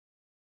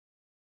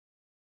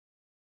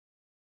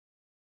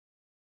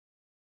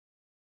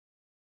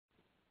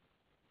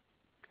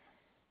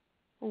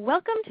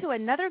Welcome to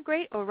another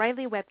great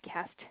O'Reilly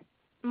Webcast.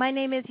 My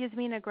name is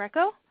Yasmina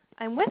Greco.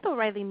 I'm with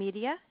O'Reilly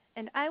Media,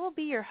 and I will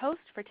be your host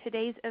for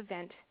today's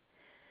event.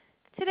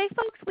 Today,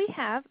 folks, we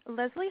have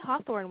Leslie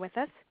Hawthorne with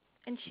us,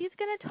 and she's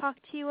going to talk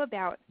to you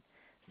about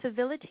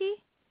civility,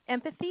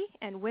 empathy,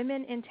 and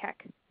women in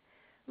tech.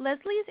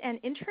 Leslie's an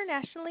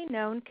internationally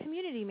known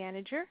community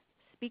manager,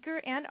 speaker,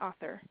 and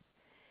author.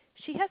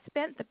 She has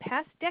spent the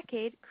past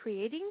decade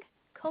creating,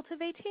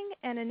 cultivating,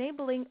 and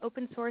enabling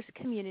open source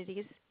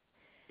communities.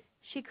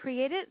 She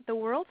created the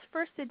world's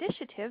first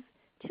initiative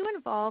to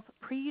involve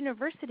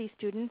pre-university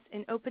students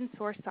in open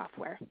source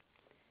software,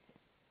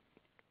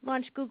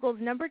 launched Google's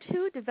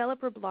 #2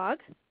 developer blog,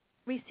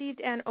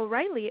 received an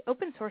O'Reilly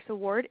Open Source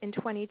Award in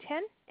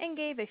 2010, and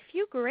gave a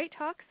few great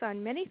talks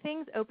on many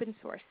things open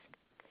source.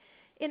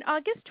 In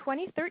August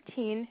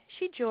 2013,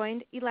 she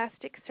joined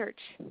Elasticsearch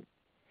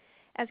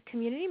as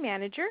community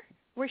manager,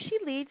 where she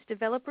leads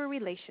developer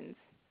relations.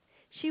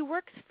 She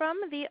works from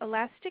the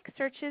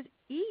Elasticsearch's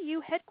EU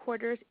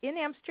headquarters in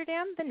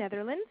Amsterdam, the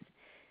Netherlands,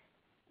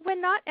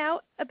 when not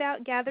out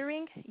about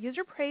gathering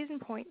user praise and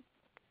point.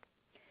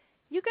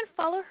 You can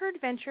follow her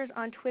adventures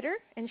on Twitter,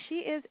 and she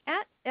is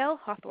at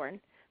 @LHawthorne.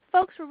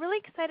 Folks, we're really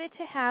excited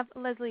to have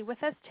Leslie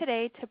with us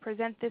today to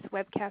present this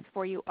webcast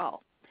for you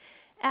all.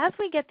 As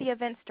we get the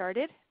event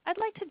started, I'd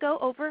like to go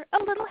over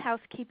a little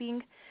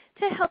housekeeping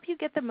to help you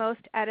get the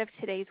most out of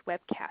today's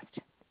webcast.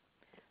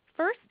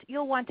 First,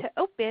 you'll want to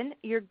open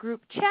your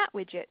group chat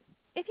widget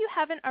if you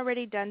haven't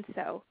already done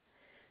so.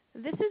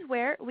 This is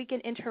where we can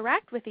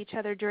interact with each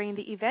other during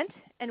the event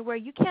and where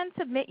you can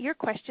submit your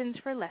questions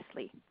for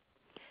Leslie.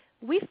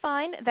 We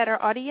find that our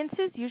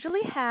audiences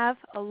usually have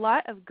a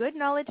lot of good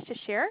knowledge to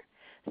share,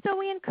 so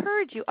we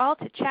encourage you all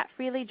to chat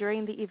freely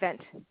during the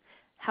event.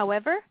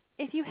 However,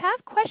 if you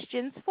have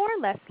questions for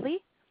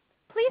Leslie,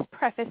 please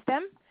preface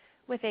them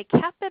with a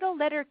capital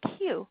letter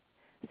Q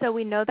so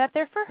we know that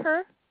they're for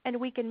her and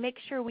we can make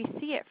sure we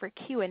see it for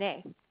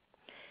Q&A.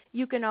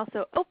 You can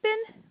also open,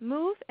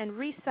 move, and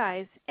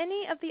resize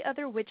any of the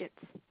other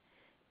widgets.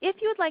 If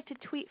you would like to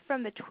tweet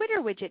from the Twitter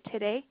widget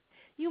today,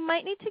 you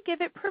might need to give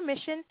it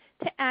permission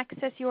to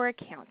access your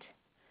account.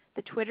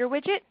 The Twitter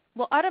widget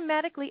will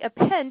automatically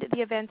append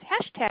the event's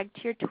hashtag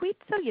to your tweet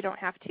so you don't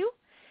have to.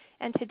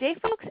 And today,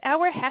 folks,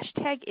 our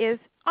hashtag is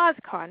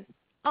OzCon,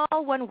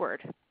 all one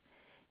word.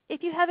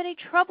 If you have any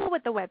trouble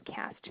with the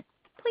webcast,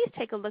 please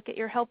take a look at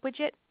your help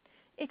widget.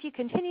 If you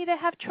continue to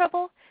have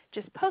trouble,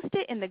 just post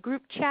it in the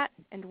group chat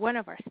and one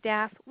of our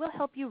staff will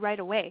help you right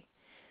away.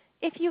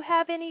 If you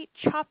have any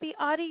choppy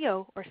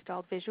audio or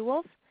stalled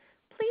visuals,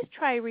 please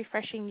try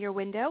refreshing your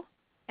window.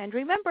 And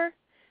remember,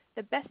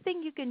 the best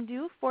thing you can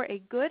do for a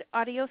good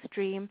audio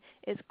stream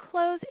is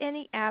close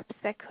any apps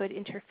that could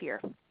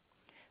interfere.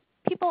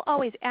 People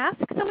always ask,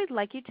 so we'd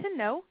like you to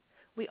know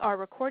we are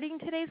recording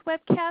today's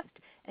webcast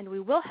and we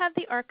will have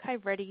the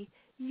archive ready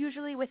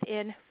usually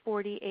within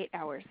 48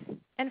 hours.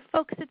 And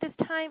folks, at this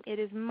time, it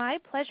is my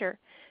pleasure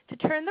to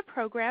turn the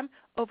program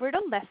over to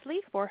Leslie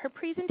for her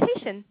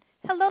presentation.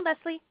 Hello,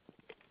 Leslie.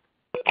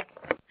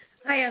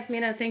 Hi,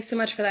 Yasmina. Thanks so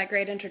much for that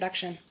great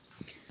introduction.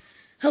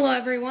 Hello,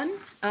 everyone.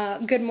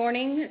 Good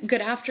morning,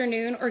 good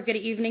afternoon, or good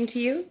evening to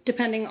you,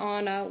 depending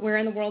on where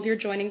in the world you're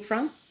joining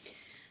from.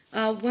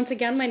 Once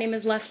again, my name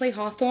is Leslie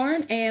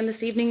Hawthorne, and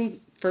this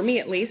evening, for me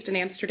at least, in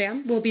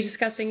Amsterdam, we'll be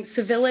discussing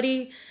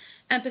civility,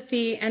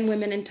 empathy, and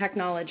women in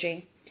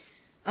technology.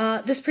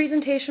 This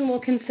presentation will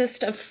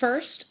consist of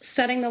first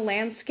setting the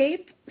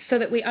landscape so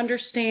that we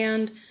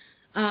understand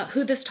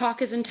who this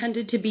talk is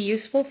intended to be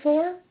useful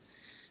for,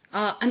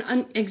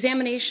 an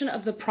examination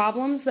of the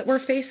problems that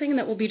we're facing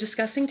that we'll be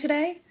discussing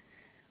today,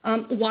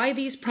 why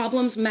these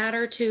problems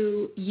matter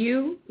to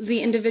you,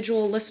 the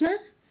individual listener,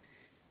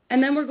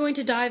 and then we're going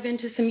to dive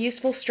into some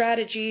useful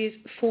strategies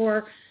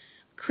for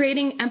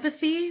creating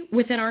empathy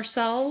within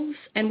ourselves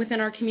and within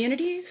our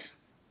communities,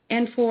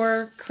 and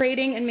for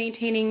creating and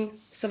maintaining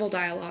civil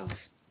dialogues.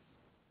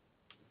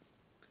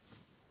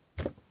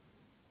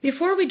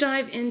 Before we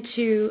dive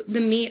into the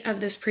meat of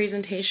this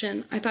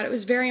presentation, I thought it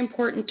was very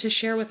important to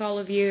share with all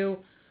of you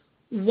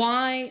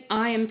why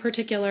I in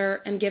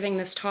particular am giving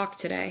this talk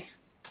today.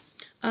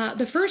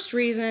 The first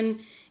reason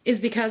is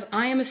because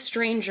I am a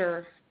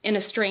stranger in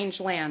a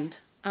strange land.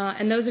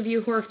 And those of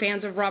you who are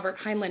fans of Robert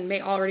Heinlein may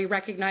already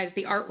recognize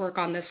the artwork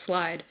on this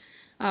slide,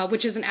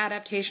 which is an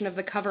adaptation of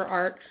the cover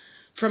art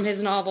from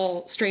his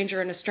novel,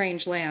 Stranger in a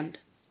Strange Land.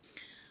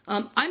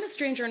 I'm a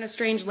stranger in a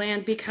strange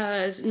land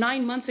because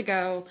 9 months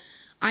ago,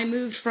 I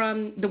moved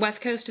from the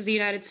west coast of the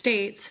United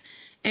States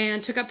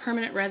and took up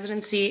permanent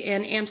residency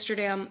in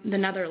Amsterdam, the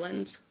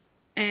Netherlands.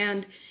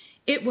 And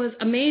it was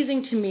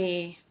amazing to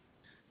me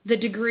the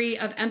degree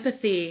of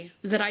empathy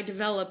that I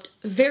developed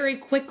very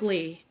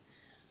quickly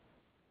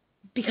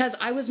because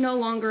I was no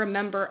longer a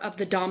member of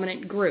the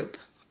dominant group.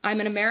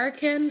 I'm an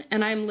American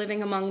and I'm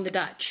living among the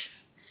Dutch.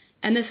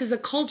 And this is a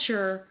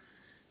culture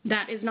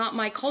that is not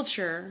my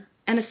culture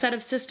and a set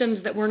of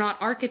systems that were not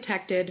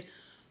architected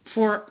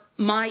for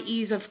my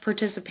ease of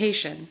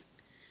participation.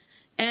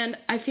 And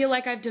I feel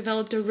like I've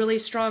developed a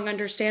really strong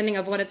understanding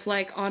of what it's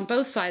like on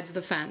both sides of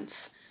the fence.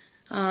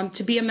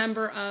 to be a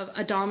member of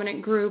a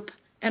dominant group,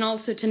 and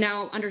also to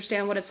now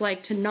understand what it's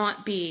like to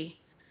not be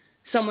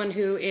someone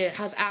who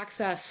has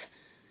access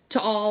to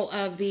all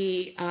of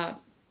the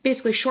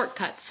basically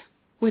shortcuts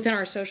within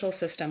our social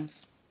systems.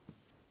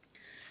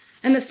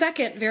 And the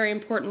second very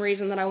important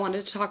reason that I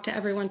wanted to talk to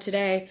everyone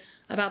today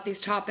about these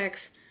topics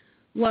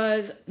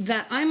was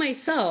that I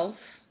myself,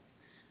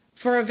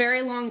 for a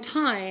very long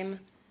time,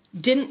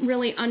 didn't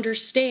really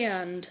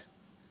understand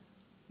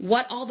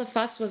what all the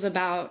fuss was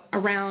about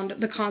around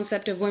the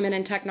concept of women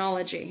in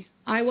technology.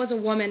 I was a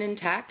woman in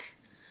tech.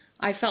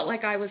 I felt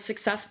like I was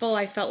successful.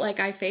 I felt like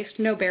I faced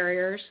no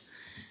barriers.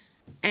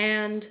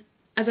 And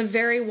as a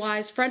very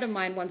wise friend of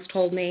mine once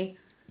told me,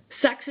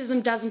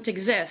 sexism doesn't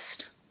exist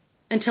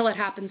until it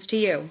happens to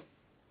you.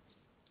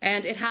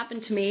 And it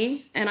happened to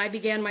me, and I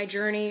began my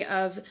journey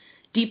of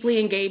deeply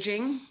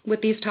engaging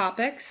with these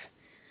topics.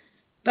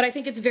 But I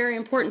think it's very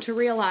important to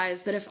realize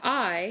that if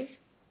I,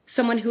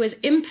 someone who is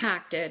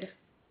impacted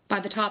by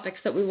the topics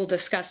that we will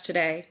discuss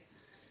today,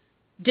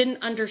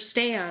 didn't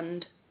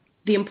understand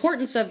the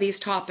importance of these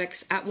topics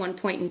at one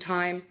point in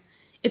time,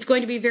 it's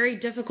going to be very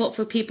difficult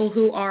for people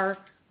who are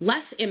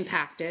less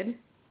impacted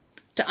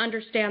to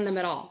understand them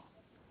at all.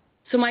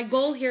 So my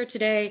goal here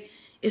today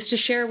is to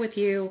share with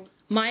you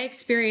my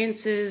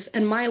experiences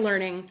and my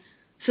learning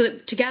so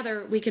that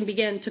together we can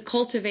begin to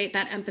cultivate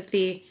that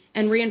empathy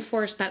and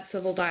reinforce that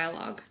civil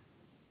dialogue.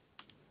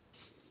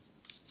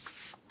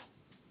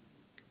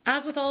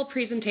 As with all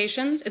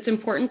presentations, it's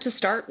important to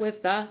start with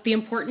the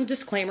important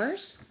disclaimers.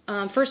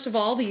 First of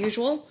all, the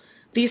usual.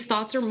 These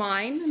thoughts are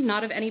mine,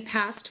 not of any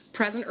past,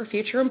 present, or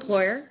future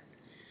employer.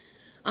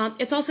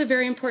 It's also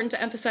very important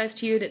to emphasize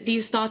to you that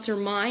these thoughts are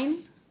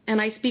mine,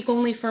 and I speak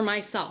only for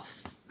myself.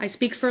 I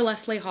speak for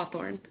Leslie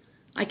Hawthorne.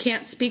 I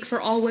can't speak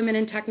for all women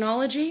in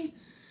technology.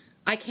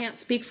 I can't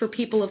speak for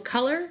people of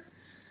color.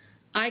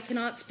 I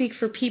cannot speak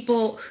for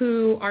people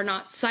who are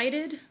not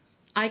sighted.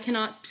 I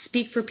cannot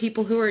speak for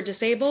people who are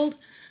disabled.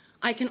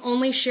 I can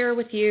only share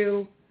with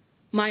you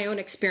my own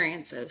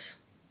experiences.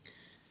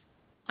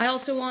 I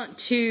also want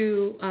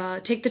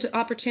to take the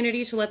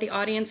opportunity to let the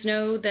audience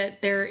know that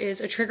there is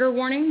a trigger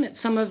warning, that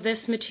some of this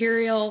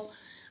material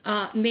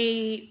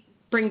may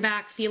bring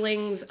back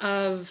feelings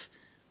of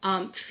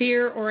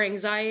fear or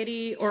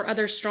anxiety or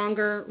other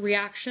stronger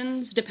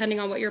reactions, depending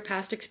on what your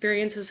past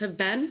experiences have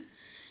been,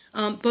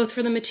 both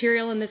for the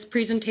material in this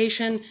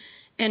presentation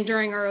and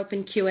during our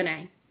open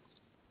Q&A.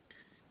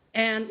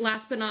 And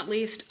last but not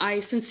least,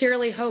 I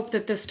sincerely hope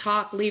that this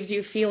talk leaves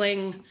you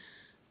feeling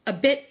a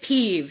bit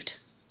peeved,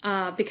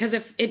 because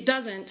if it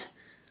doesn't,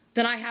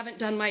 then I haven't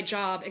done my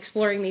job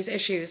exploring these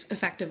issues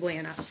effectively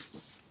enough.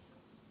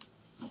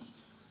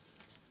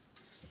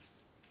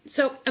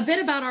 So a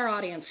bit about our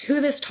audience,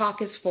 who this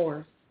talk is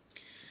for.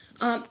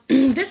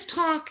 This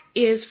talk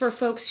is for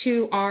folks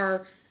who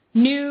are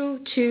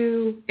new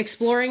to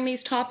exploring these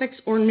topics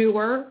or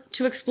newer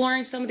to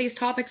exploring some of these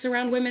topics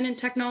around women in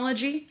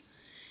technology.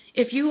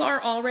 If you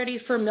are already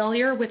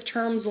familiar with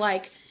terms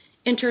like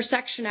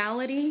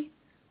intersectionality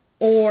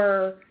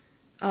or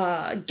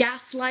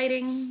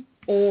gaslighting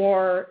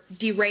or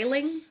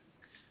derailing,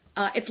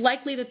 it's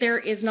likely that there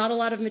is not a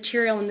lot of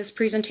material in this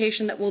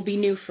presentation that will be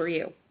new for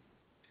you.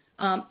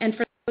 And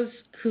for those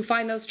who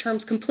find those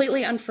terms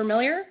completely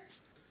unfamiliar,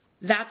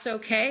 that's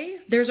okay.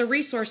 There's a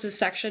resources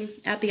section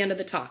at the end of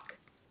the talk.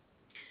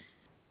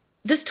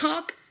 This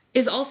talk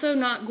is also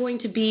not going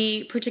to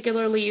be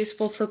particularly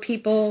useful for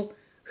people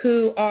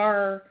who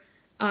are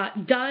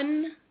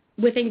done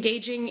with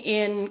engaging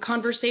in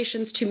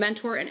conversations to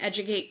mentor and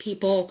educate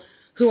people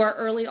who are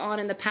early on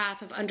in the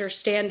path of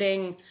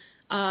understanding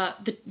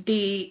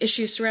the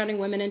issues surrounding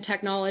women in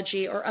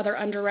technology or other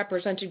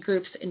underrepresented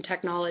groups in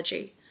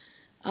technology.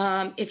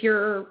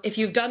 If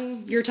you've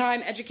done your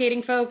time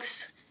educating folks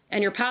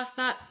and you're past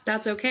that,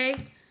 that's okay.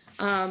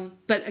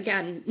 But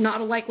again,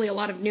 not likely a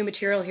lot of new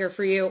material here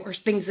for you or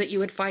things that you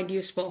would find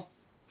useful.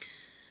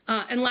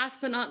 And last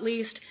but not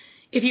least,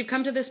 if you've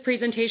come to this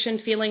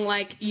presentation feeling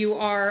like you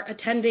are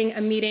attending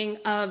a meeting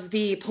of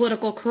the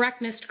political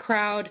correctness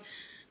crowd,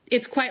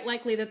 it's quite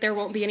likely that there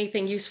won't be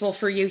anything useful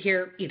for you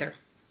here either.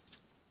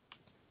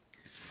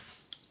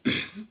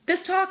 This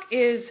talk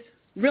is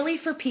really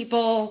for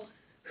people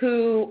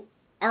who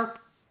are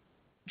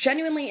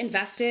genuinely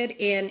invested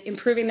in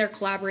improving their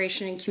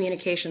collaboration and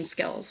communication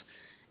skills.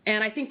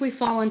 And I think we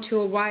fall into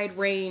a wide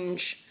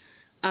range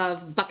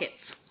of buckets,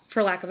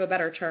 for lack of a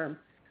better term.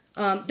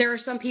 There are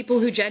some people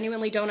who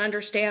genuinely don't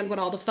understand what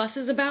all the fuss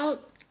is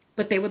about,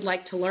 but they would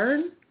like to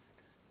learn.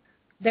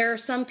 There are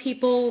some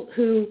people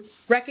who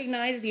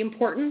recognize the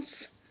importance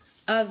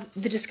of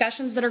the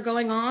discussions that are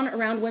going on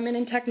around women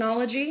in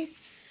technology,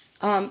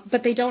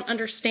 but they don't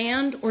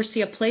understand or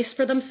see a place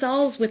for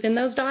themselves within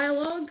those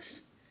dialogues.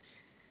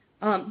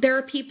 There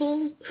are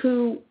people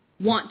who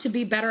want to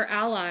be better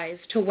allies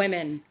to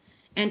women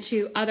and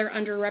to other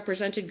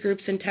underrepresented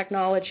groups in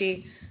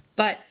technology,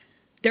 but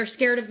they're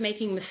scared of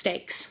making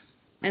mistakes,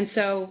 and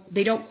so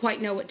they don't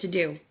quite know what to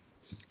do.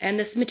 And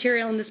this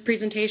material in this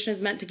presentation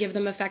is meant to give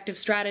them effective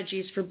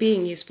strategies for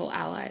being useful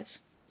allies.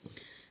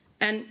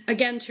 And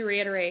again, to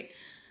reiterate,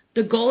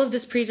 The goal of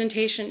this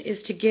presentation is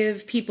to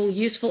give people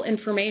useful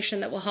information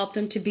that will help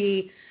them to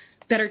be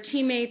better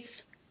teammates,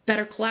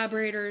 better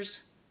collaborators,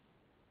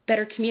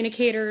 better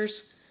communicators,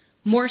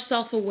 more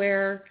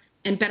self-aware,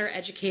 and better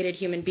educated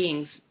human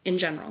beings in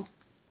general.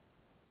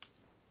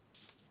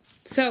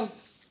 So,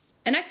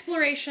 an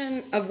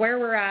exploration of where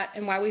we're at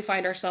and why we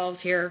find ourselves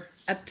here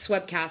at this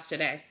webcast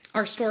today.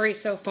 Our story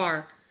so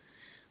far.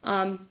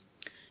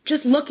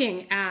 Just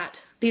looking at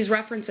these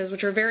references,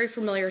 which are very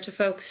familiar to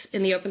folks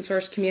in the open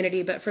source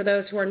community, but for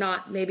those who are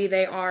not, maybe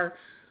they are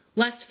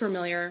less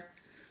familiar.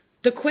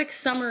 The quick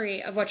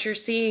summary of what you're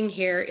seeing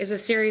here is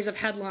a series of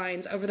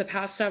headlines over the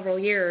past several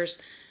years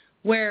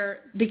where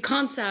the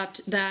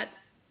concept that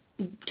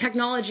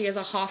technology is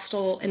a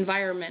hostile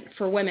environment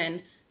for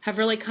women have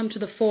really come to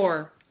the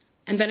fore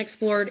and been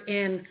explored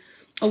in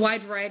a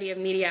wide variety of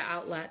media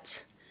outlets.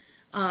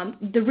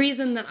 The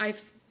reason that I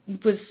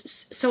was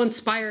so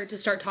inspired to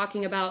start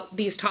talking about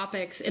these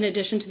topics, in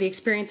addition to the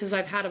experiences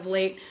I've had of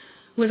late,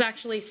 was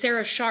actually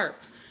Sarah Sharp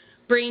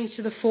bringing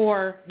to the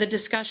fore the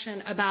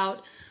discussion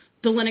about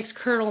the Linux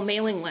kernel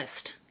mailing list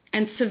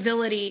and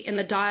civility in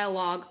the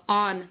dialogue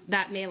on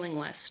that mailing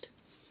list.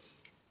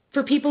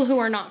 For people who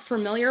are not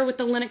familiar with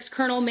the Linux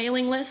kernel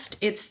mailing list,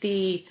 it's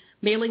the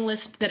mailing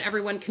list that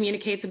everyone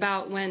communicates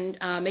about when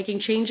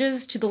making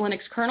changes to the Linux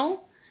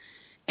kernel.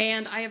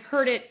 And I have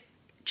heard it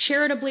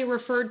charitably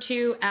referred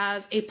to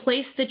as a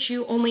place that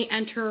you only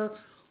enter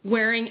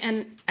wearing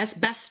an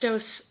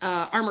asbestos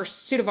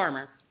suit of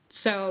armor.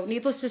 So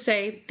needless to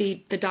say,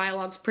 the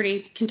dialogue's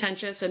pretty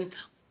contentious and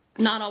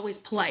not always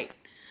polite.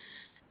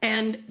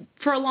 And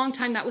for a long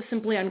time, that was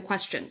simply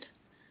unquestioned.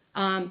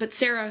 But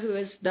Sarah, who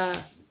is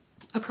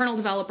a kernel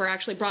developer,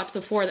 actually brought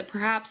to the fore that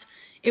perhaps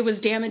it was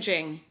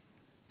damaging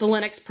the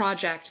Linux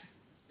project,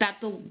 that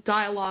the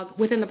dialogue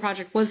within the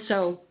project was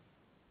so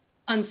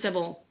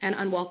uncivil and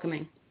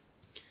unwelcoming.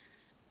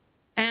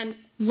 And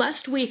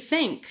lest we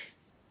think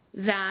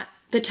that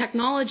the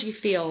technology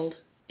field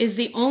is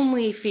the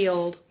only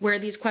field where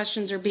these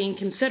questions are being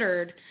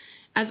considered,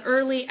 as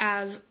early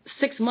as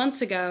 6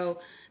 months ago,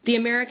 the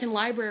American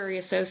Library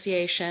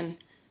Association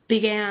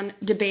began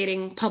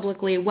debating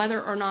publicly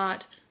whether or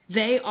not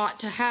they ought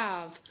to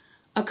have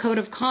a code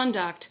of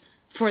conduct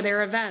for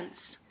their events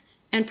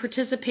and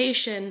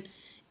participation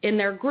in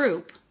their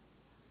group.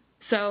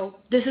 So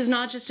this is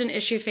not just an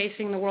issue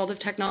facing the world of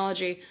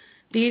technology.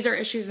 These are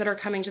issues that are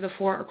coming to the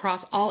fore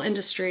across all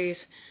industries,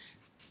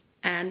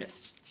 and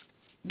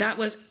that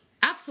was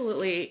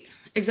absolutely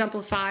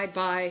exemplified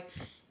by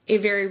a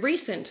very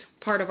recent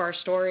part of our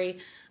story,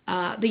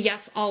 the Yes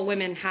All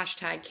Women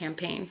hashtag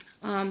campaign.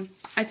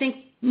 I think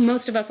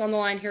most of us on the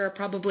line here are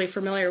probably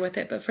familiar with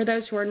it, but for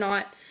those who are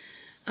not,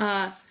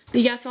 the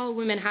Yes All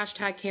Women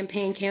hashtag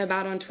campaign came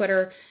about on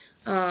Twitter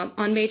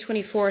on May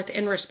 24th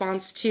in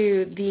response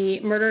to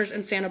the murders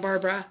in Santa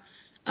Barbara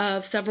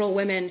of several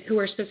women who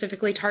were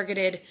specifically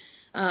targeted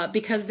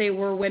because they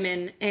were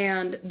women,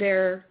 and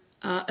their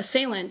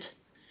assailant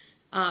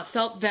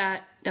felt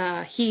that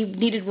he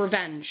needed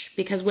revenge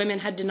because women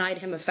had denied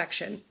him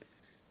affection.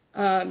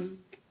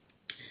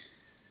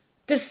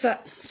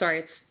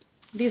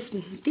 These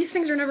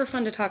things are never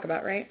fun to talk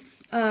about, right?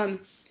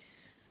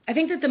 I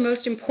think that the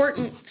most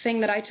important thing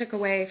that I took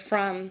away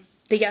from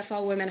the Yes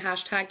All Women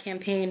hashtag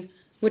campaign,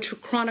 which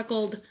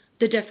chronicled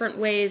the different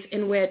ways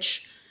in which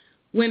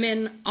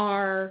women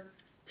are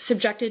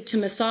subjected to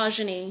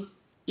misogyny,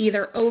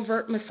 either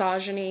overt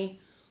misogyny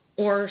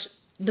or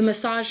the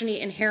misogyny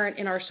inherent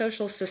in our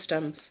social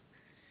systems.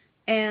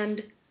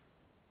 And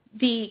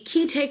the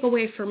key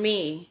takeaway for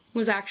me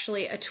was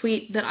actually a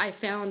tweet that I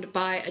found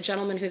by a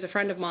gentleman who's a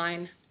friend of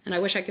mine, and I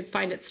wish I could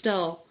find it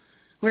still,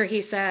 where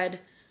he said,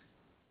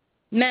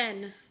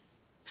 "Men,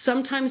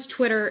 sometimes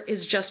Twitter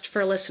is just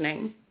for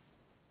listening.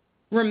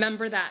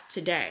 Remember that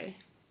today.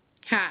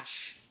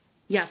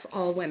 Yes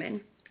All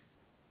Women."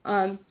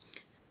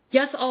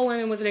 Yes All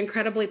Women was an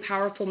incredibly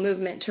powerful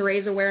movement to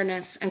raise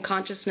awareness and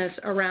consciousness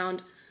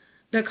around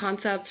the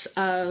concepts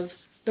of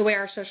the way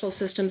our social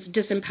systems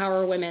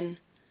disempower women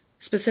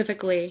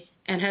specifically,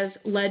 and has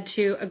led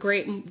to a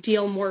great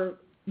deal more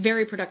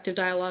very productive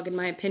dialogue, in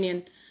my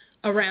opinion,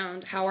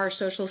 around how our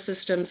social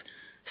systems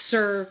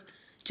serve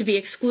to be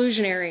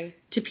exclusionary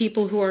to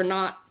people who are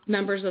not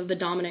members of the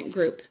dominant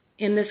group.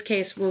 In this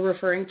case, we're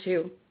referring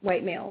to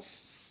white males.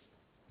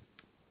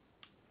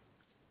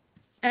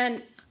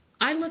 And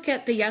I look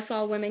at the Yes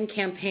All Women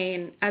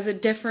campaign as a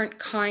different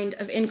kind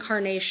of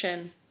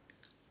incarnation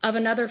of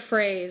another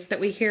phrase that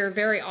we hear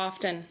very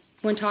often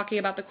when talking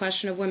about the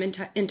question of women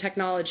in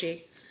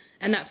technology,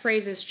 and that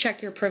phrase is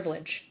check your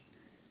privilege.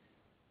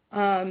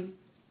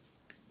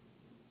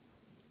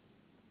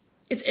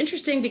 It's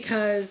interesting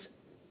because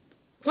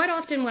quite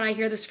often when I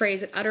hear this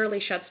phrase, it utterly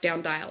shuts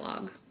down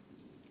dialogue.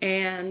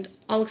 And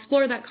I'll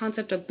explore that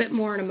concept a bit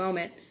more in a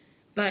moment.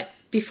 But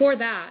before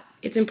that,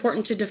 it's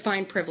important to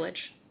define privilege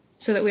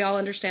so that we all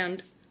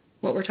understand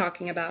what we're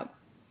talking about.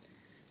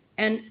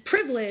 And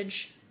privilege,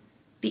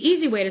 the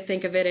easy way to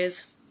think of it is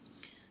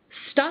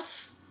stuff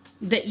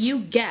that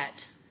you get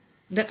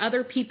that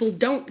other people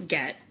don't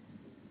get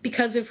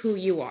because of who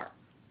you are.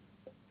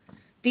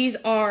 These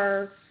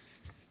are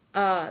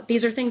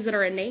things that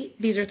are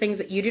innate. These are things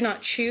that you do not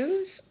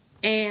choose.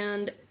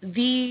 And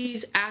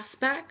these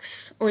aspects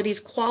or these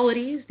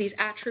qualities, these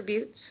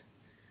attributes,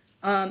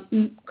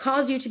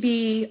 cause you to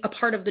be a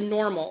part of the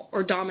normal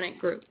or dominant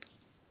group.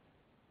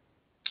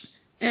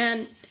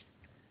 And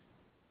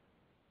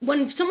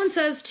when someone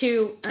says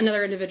to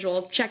another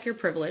individual, check your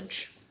privilege,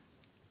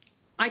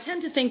 I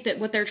tend to think that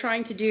what they're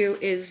trying to do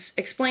is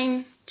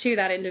explain to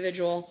that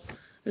individual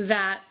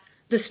that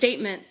the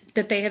statement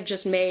that they have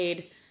just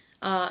made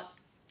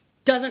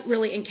doesn't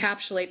really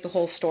encapsulate the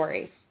whole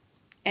story.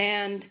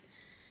 And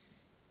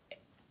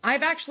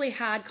I've actually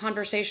had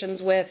conversations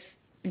with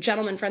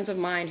gentlemen friends of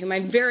mine whom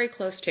I'm very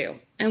close to,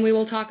 and we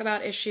will talk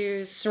about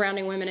issues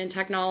surrounding women in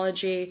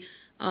technology,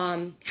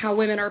 how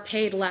women are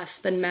paid less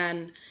than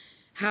men,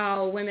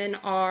 how women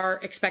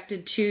are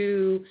expected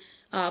to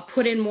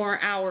put in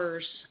more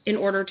hours in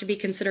order to be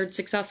considered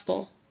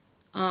successful,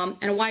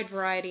 and a wide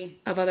variety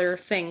of other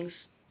things.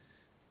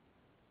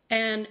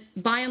 And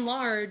by and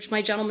large,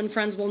 my gentlemen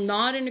friends will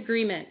nod in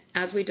agreement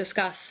as we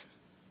discuss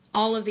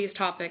all of these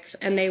topics,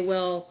 and they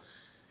will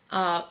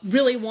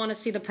really want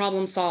to see the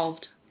problem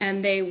solved,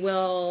 and they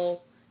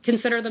will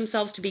consider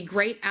themselves to be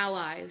great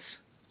allies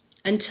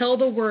until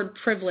the word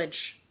privilege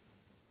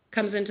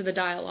comes into the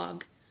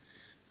dialogue.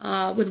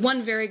 With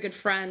one very good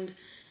friend,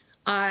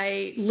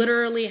 I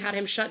literally had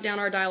him shut down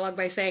our dialogue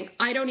by saying,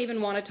 I don't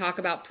even want to talk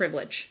about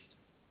privilege,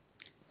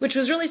 which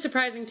was really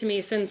surprising to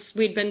me since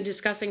we'd been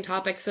discussing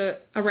topics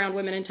around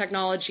women in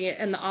technology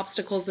and the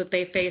obstacles that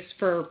they face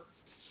for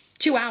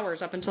 2 hours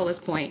up until this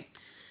point.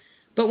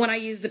 But when I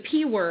used the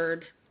P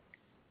word,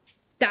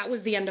 that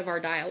was the end of our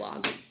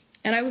dialogue.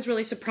 And I was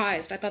really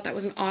surprised. I thought that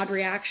was an odd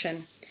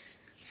reaction.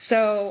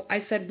 So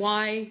I said,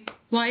 why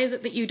is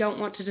it that you don't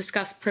want to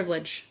discuss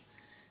privilege?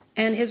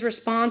 And his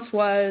response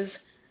was,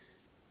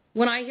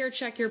 when I hear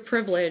check your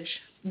privilege,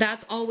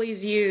 that's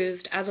always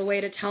used as a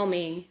way to tell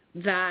me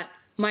that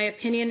my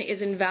opinion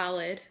is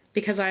invalid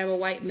because I am a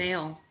white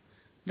male,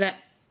 that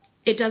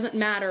it doesn't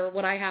matter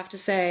what I have to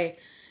say,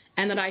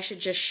 and that I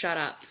should just shut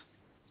up.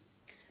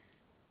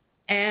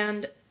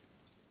 And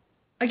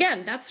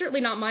again, that's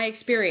certainly not my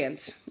experience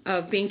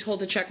of being told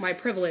to check my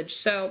privilege.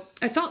 So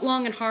I thought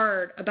long and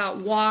hard about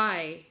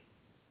why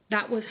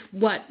that was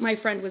what my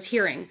friend was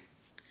hearing.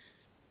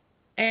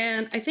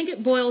 And I think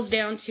it boils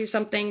down to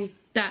something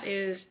that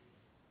is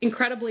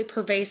incredibly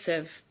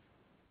pervasive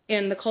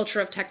in the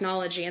culture of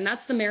technology, and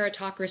that's the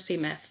meritocracy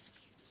myth.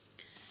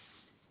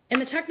 In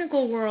the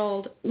technical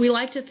world, we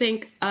like to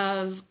think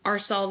of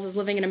ourselves as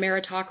living in a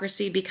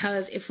meritocracy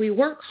because if we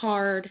work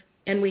hard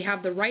and we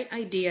have the right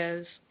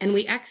ideas and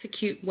we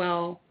execute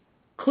well,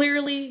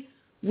 clearly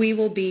we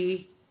will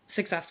be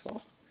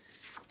successful.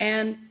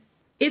 And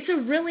it's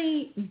a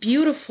really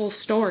beautiful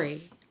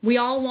story. We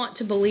all want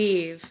to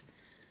believe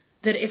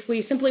that if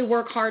we simply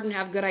work hard and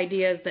have good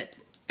ideas, that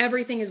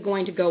everything is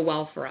going to go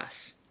well for us.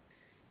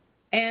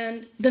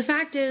 And the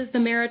fact is, the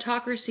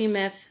meritocracy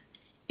myth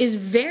is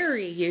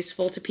very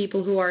useful to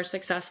people who are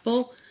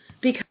successful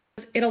because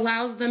it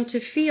allows them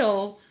to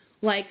feel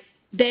like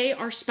they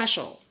are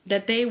special,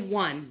 that they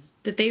won,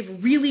 that they've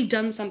really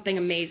done something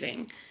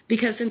amazing.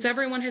 Because since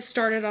everyone has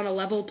started on a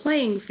level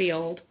playing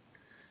field,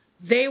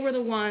 they were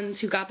the ones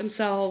who got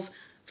themselves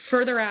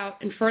further out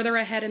and further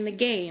ahead in the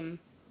game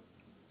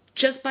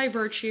just by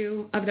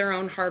virtue of their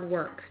own hard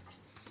work.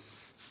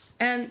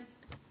 And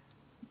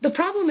the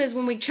problem is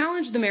when we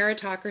challenge the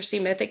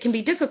meritocracy myth, it can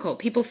be difficult.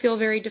 People feel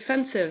very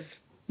defensive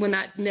when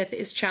that myth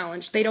is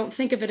challenged. They don't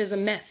think of it as a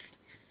myth.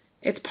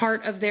 It's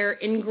part of their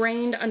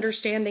ingrained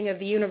understanding of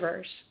the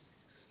universe.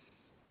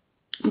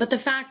 But the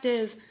fact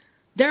is,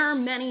 there are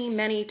many,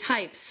 many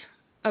types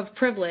of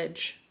privilege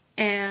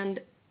and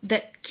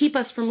that keep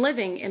us from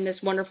living in this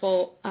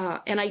wonderful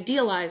and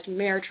idealized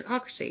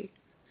meritocracy.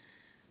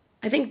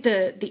 I think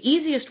the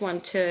easiest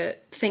one to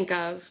think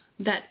of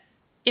that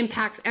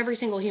impacts every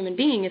single human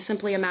being is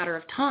simply a matter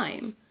of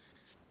time.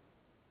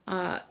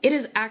 It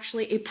is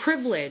actually a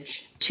privilege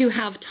to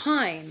have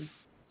time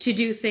to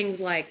do things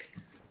like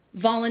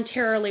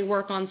voluntarily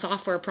work on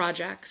software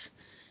projects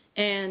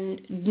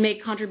and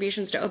make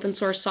contributions to open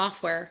source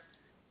software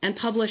and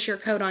publish your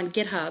code on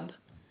GitHub.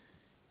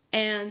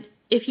 And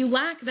if you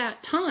lack that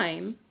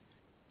time,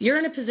 you're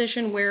in a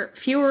position where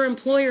fewer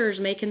employers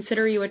may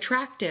consider you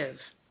attractive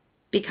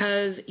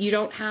because you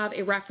don't have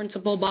a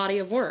referenceable body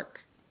of work.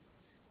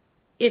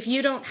 If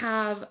you don't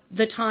have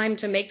the time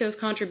to make those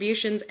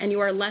contributions and you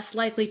are less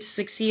likely to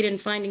succeed in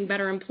finding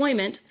better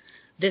employment,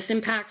 this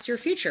impacts your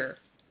future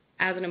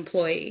as an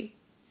employee.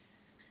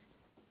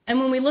 And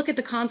when we look at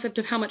the concept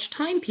of how much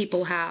time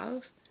people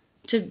have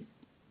to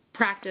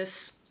practice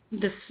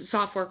this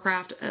software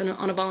craft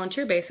on a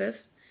volunteer basis,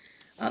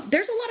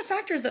 there's a lot of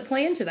factors that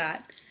play into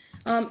that.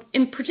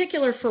 In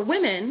particular for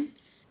women,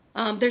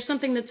 there's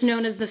something that's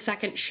known as the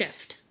second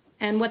shift.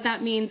 And what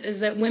that means is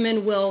that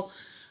women will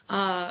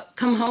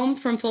come home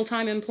from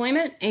full-time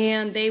employment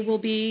and they will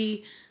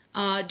be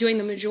doing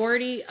the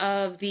majority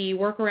of the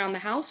work around the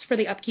house for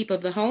the upkeep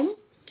of the home.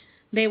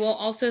 They will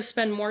also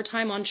spend more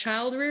time on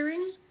child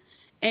rearing,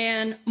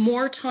 and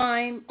more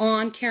time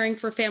on caring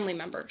for family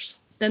members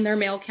than their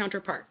male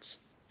counterparts.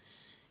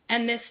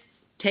 And this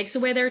takes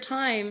away their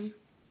time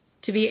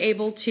to be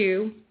able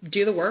to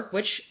do the work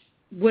which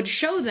would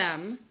show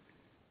them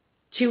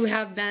to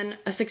have been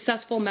a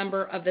successful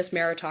member of this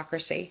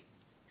meritocracy.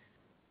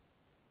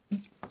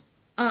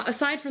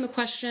 Aside from the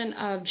question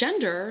of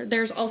gender,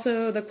 there's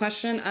also the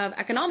question of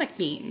economic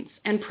means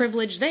and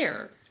privilege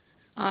there.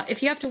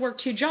 If you have to work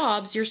 2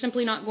 jobs, you're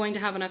simply not going to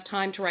have enough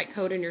time to write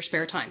code in your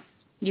spare time.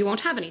 You won't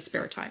have any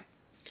spare time.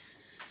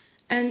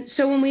 And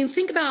so when we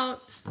think about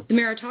the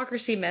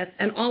meritocracy myth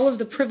and all of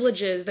the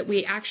privileges that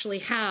we actually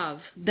have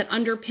that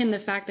underpin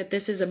the fact that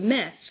this is a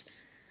myth,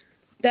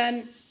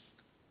 then,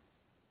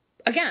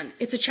 again,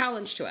 it's a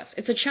challenge to us.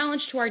 It's a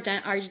challenge to our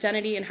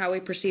identity and how we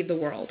perceive the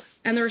world.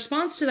 And the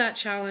response to that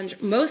challenge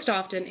most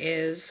often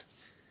is,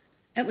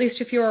 at least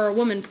if you're a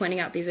woman pointing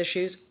out these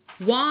issues,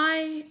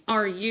 why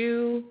are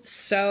you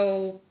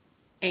so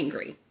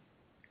angry?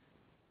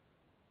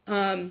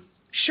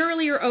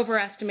 Surely you're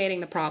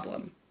overestimating the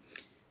problem.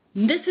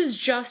 This is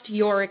just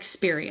your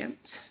experience.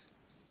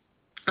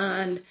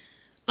 And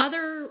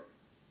other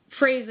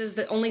phrases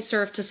that only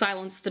serve to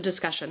silence the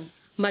discussion,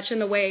 much in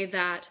the way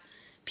that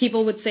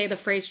people would say the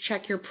phrase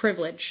check your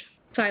privilege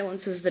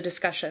silences the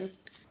discussion.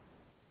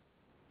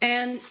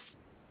 And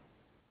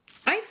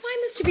I find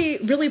this to be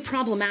really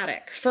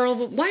problematic for a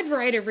wide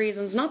variety of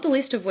reasons, not the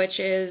least of which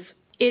is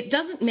it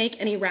doesn't make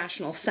any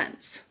rational sense.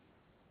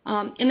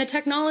 In the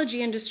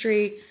technology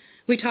industry,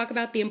 we talk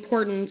about the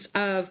importance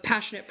of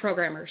passionate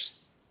programmers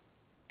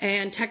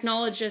and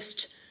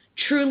technologists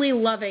truly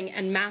loving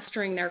and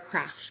mastering their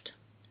craft.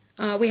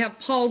 We have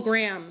Paul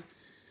Graham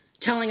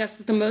telling us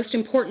that the most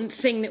important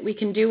thing that we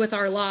can do with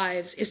our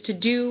lives is to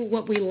do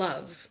what we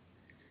love.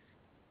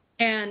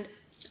 And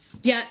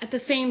yet, at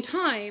the same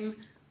time,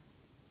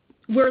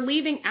 we're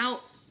leaving out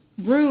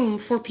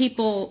room for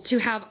people to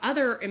have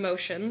other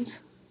emotions,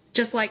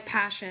 just like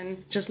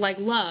passion, just like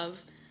love,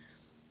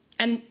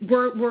 and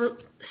we're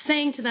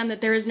saying to them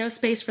that there is no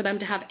space for them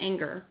to have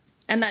anger,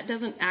 and that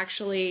doesn't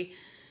actually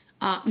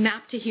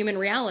map to human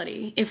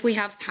reality. If we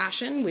have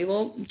passion, we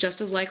will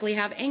just as likely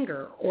have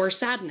anger or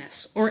sadness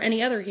or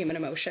any other human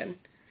emotion.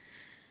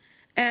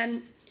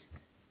 And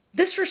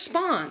this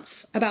response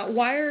about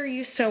why are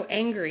you so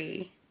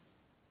angry,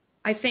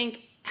 I think,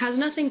 has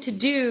nothing to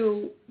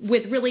do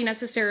with really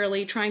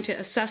necessarily trying to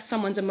assess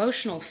someone's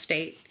emotional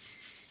state.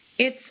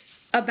 It's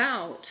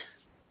about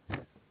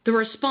the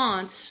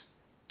response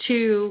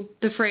to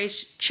the phrase,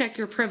 check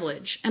your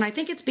privilege. And I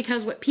think it's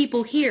because what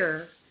people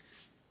hear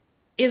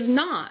is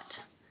not,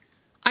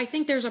 I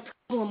think there's a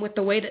problem with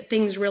the way that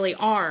things really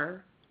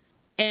are,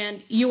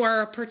 and you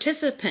are a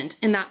participant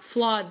in that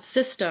flawed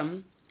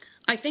system.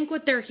 I think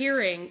what they're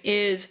hearing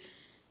is,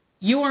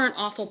 you are an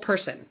awful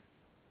person.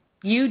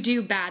 You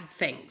do bad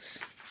things.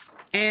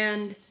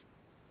 And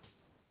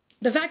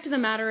the fact of the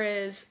matter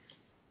is,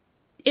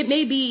 it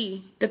may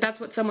be that that's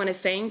what someone is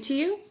saying to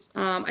you.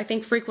 I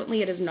think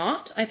frequently it is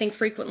not. I think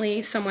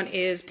frequently someone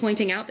is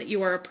pointing out that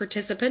you are a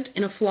participant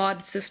in a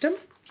flawed system.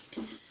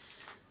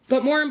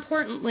 But more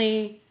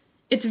importantly,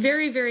 it's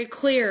very, very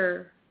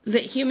clear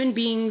that human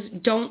beings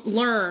don't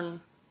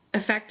learn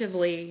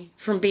effectively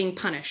from being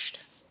punished.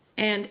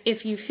 And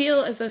if you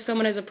feel as though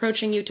someone is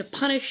approaching you to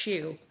punish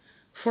you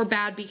for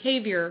bad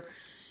behavior,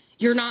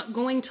 you're not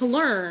going to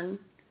learn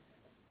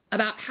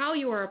about how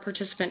you are a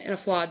participant in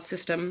a flawed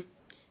system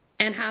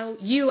and how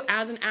you,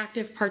 as an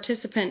active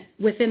participant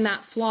within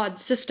that flawed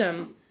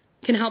system,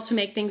 can help to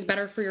make things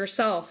better for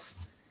yourself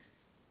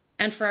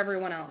and for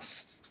everyone else.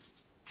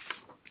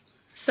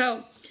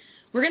 So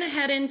we're going to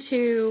head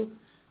into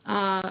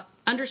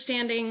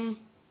understanding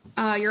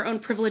your own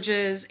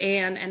privileges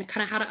and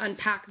kind of how to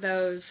unpack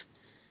those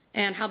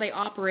and how they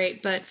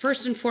operate. But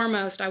first and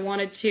foremost, I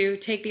wanted to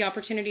take the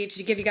opportunity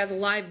to give you guys a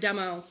live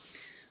demo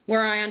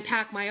where I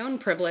unpack my own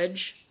privilege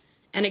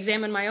and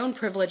examine my own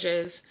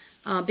privileges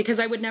because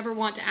I would never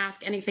want to ask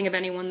anything of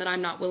anyone that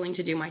I'm not willing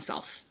to do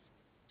myself.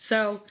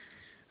 So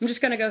I'm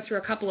just going to go through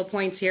a couple of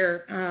points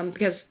here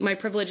because my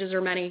privileges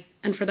are many,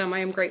 and for them I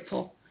am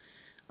grateful.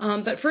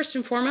 But first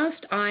and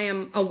foremost,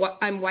 I'm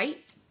white,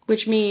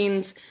 which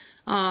means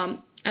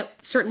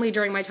certainly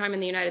during my time in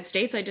the United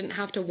States, I didn't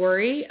have to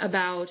worry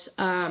about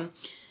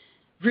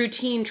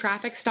routine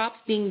traffic stops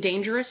being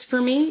dangerous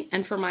for me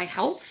and for my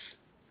health.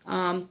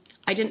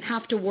 I didn't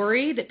have to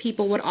worry that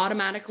people would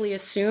automatically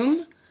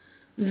assume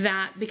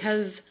that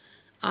because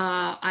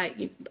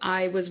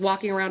I was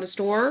walking around a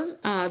store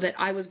that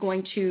I was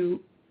going to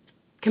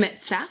commit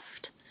theft.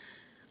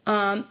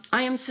 I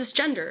am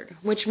cisgendered,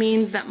 which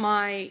means that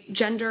my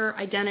gender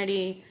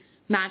identity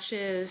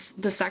matches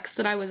the sex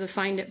that I was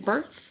assigned at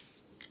birth.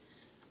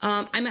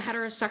 I'm a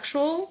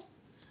heterosexual,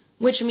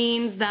 which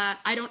means that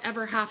I don't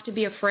ever have to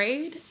be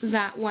afraid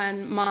that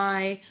when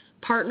my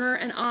partner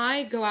and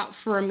I go out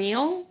for a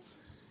meal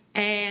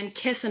and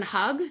kiss and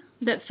hug,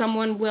 that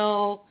someone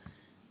will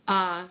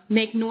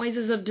make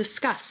noises of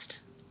disgust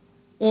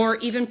or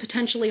even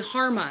potentially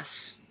harm us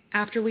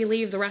after we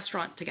leave the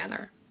restaurant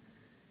together.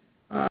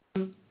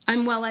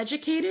 I'm well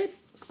educated,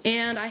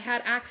 and I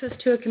had access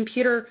to a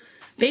computer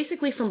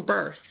basically from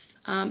birth.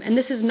 And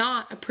this is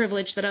not a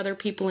privilege that other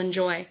people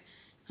enjoy.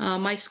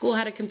 My school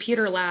had a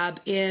computer lab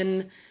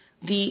in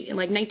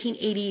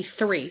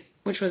 1983,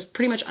 which was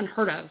pretty much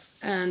unheard of.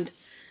 And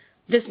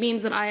this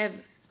means that I have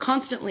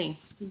constantly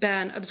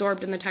been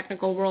absorbed in the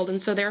technical world,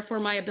 and so therefore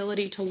my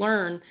ability to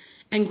learn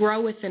and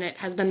grow within it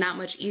has been that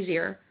much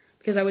easier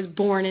because I was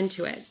born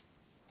into it.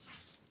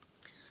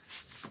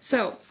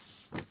 So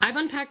I've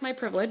unpacked my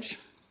privilege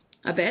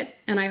a bit,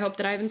 and I hope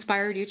that I've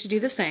inspired you to do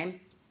the same.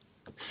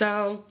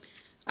 So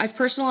I've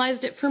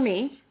personalized it for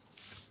me.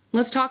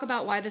 Let's talk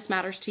about why this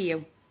matters to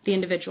you, the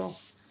individual.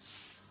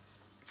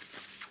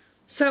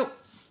 So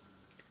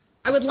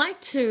I would like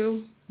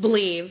to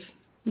believe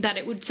that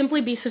it would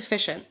simply be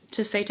sufficient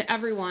to say to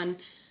everyone,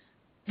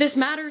 this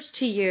matters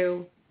to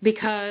you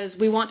because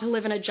we want to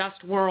live in a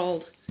just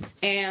world,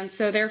 and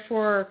so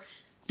therefore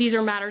these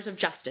are matters of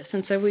justice,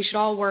 and so we should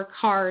all work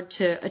hard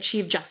to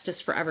achieve justice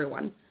for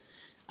everyone.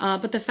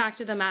 But the fact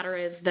of the matter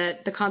is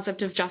that the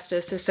concept of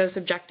justice is so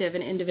subjective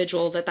and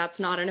individual that that's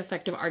not an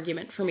effective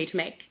argument for me to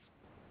make.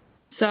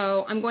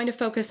 So I'm going to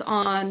focus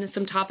on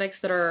some topics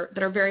that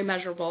are very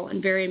measurable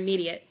and very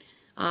immediate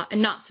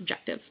and not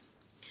subjective.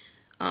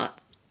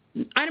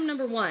 Item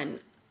number one,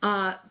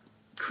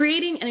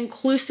 creating an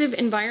inclusive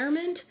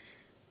environment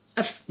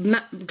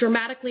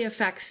dramatically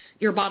affects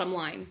your bottom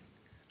line.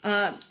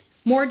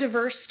 More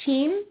diverse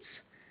teams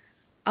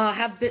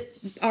the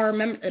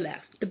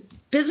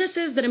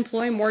businesses that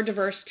employ more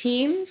diverse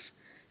teams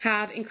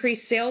have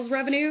increased sales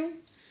revenue,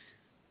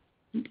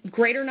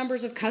 greater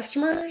numbers of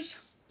customers,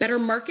 better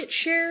market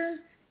share,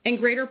 and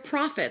greater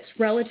profits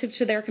relative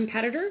to their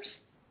competitors.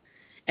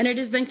 And it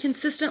has been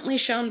consistently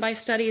shown by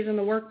studies in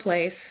the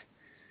workplace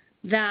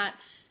that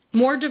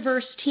more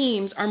diverse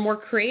teams are more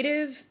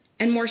creative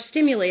and more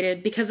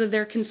stimulated because of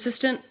their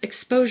consistent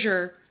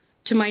exposure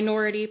to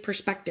minority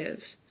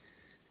perspectives.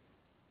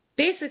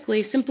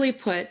 Basically, simply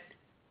put,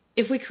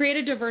 if we create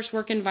a diverse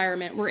work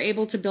environment, we're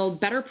able to build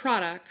better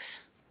products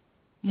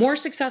more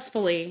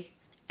successfully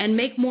and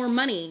make more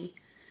money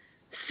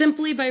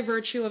simply by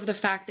virtue of the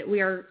fact that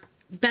we are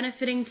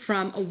benefiting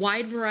from a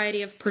wide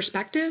variety of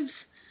perspectives,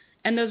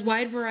 and those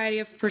wide variety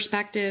of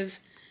perspectives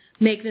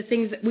make the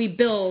things that we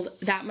build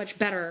that much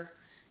better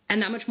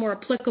and that much more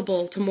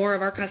applicable to more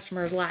of our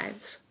customers'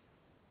 lives.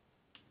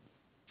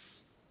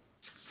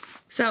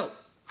 So,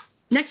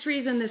 next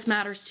reason this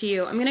matters to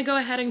you, I'm going to go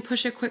ahead and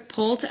push a quick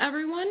poll to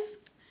everyone.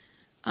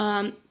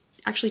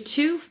 Actually,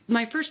 two.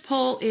 My first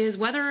poll is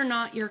whether or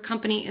not your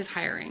company is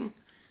hiring.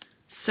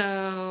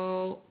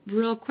 So,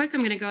 real quick,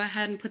 I'm going to go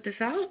ahead and put this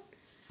out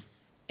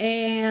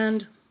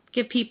and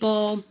give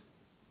people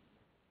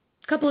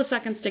a couple of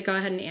seconds to go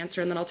ahead and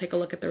answer, and then I'll take a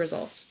look at the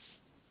results.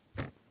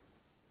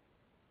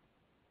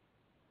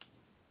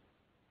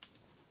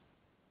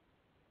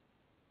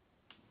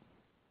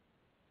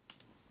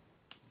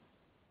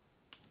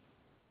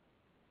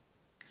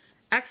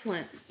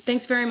 Excellent.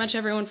 Thanks very much,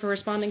 everyone, for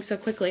responding so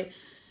quickly.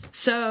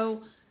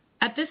 So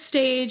at this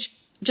stage,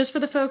 just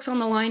for the folks on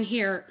the line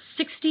here,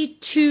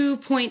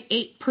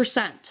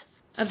 62.8%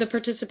 of the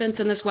participants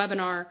in this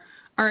webinar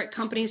are at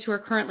companies who are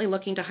currently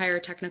looking to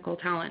hire technical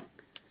talent.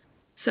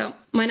 So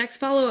my next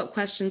follow-up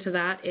question to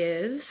that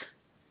is,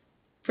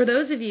 for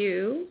those of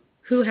you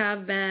who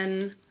have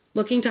been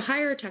looking to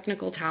hire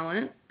technical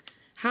talent,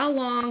 how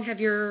long have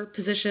your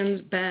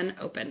positions been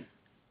open?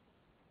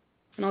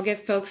 And I'll give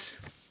folks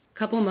a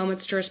couple of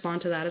moments to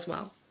respond to that as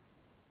well.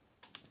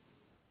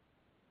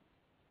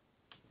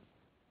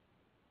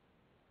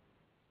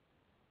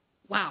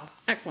 Wow,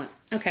 excellent.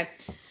 Okay.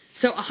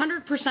 So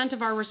 100%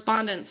 of our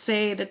respondents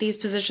say that these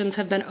positions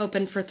have been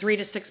open for 3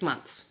 to 6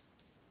 months.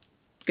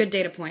 Good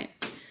data point.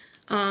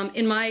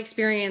 In my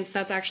experience,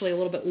 that's actually a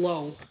little bit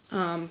low.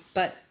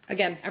 But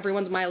again,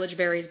 everyone's mileage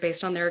varies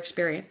based on their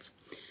experience.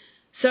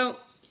 So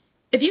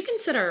if you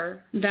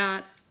consider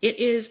that it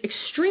is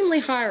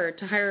extremely hard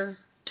to hire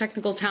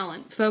technical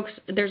talent, folks,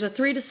 there's a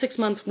 3 to 6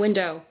 month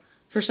window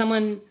for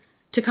someone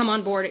to come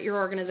on board at your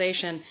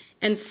organization,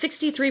 and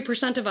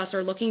 63% of us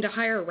are looking to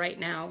hire right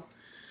now.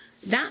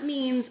 That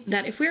means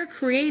that if we're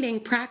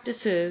creating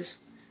practices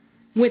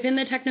within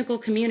the technical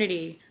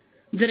community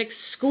that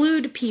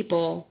exclude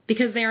people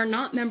because they are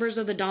not members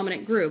of the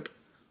dominant group,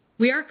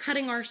 we are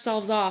cutting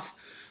ourselves off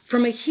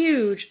from a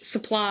huge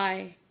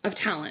supply of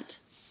talent.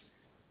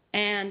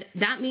 And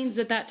that means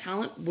that that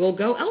talent will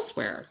go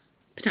elsewhere,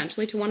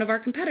 potentially to one of our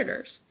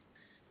competitors.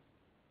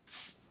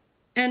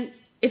 And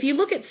if you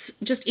look at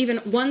just even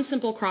one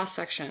simple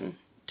cross-section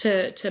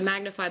to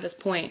magnify this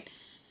point,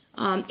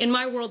 in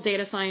my world,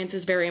 data science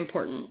is very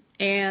important.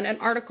 And an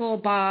article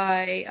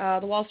by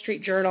the Wall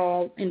Street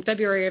Journal in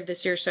February of this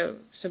year, so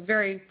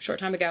very short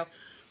time ago,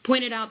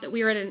 pointed out that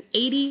we are at an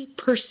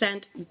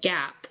 80%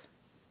 gap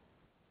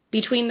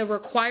between the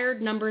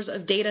required numbers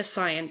of data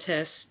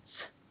scientists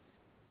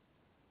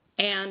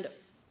and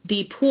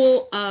the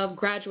pool of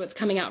graduates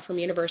coming out from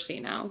university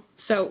now.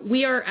 So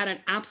we are at an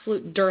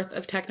absolute dearth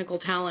of technical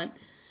talent.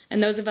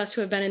 And those of us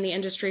who have been in the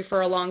industry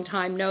for a long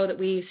time know that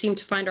we seem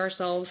to find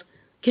ourselves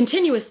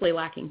continuously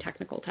lacking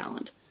technical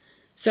talent.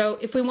 So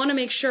if we want to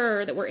make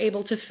sure that we're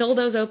able to fill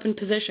those open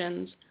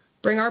positions,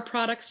 bring our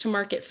products to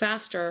market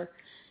faster,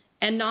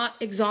 and not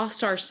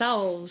exhaust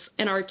ourselves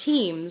and our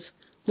teams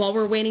while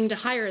we're waiting to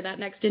hire that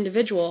next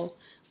individual,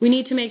 we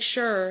need to make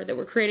sure that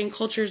we're creating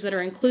cultures that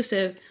are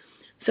inclusive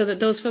so that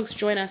those folks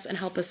join us and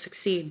help us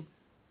succeed.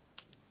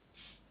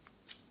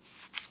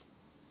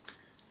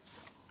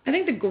 I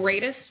think the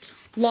greatest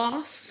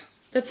loss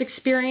that's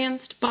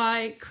experienced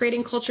by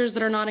creating cultures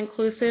that are not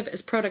inclusive is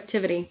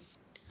productivity.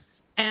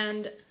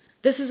 And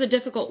this is a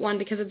difficult one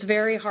because it's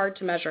very hard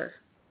to measure.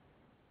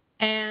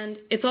 And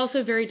it's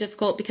also very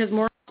difficult because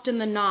more often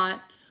than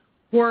not,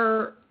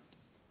 we're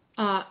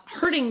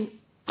hurting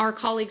our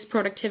colleagues'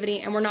 productivity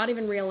and we're not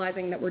even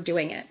realizing that we're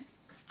doing it.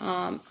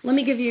 Let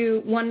me give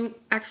you one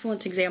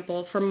excellent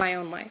example from my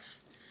own life.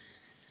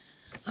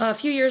 A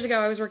few years ago,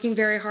 I was working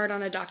very hard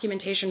on a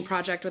documentation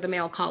project with a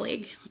male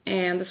colleague,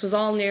 and this was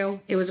all new.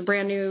 It was a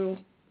brand new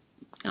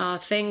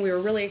thing. We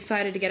were really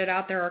excited to get it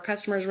out there. Our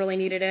customers really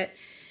needed it,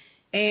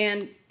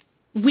 and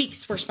weeks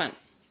were spent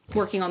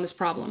working on this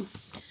problem.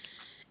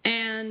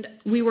 And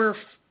we were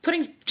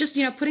putting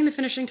the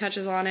finishing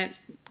touches on it,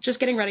 just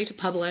getting ready to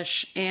publish,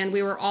 and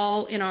we were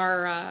all in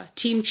our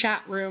team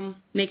chat room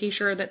making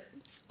sure that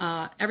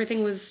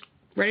everything was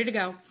ready to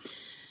go.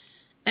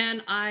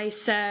 And I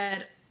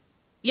said,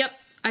 yep,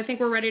 I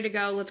think we're ready to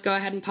go. Let's go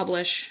ahead and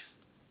publish.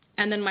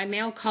 And then my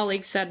male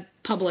colleague said,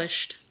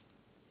 published.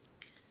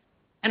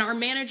 And our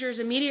manager's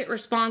immediate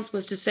response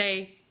was to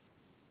say,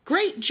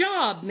 great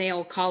job,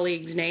 male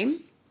colleague's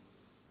name.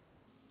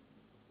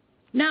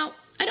 Now,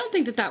 I don't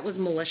think that that was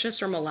malicious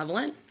or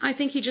malevolent. I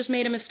think he just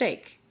made a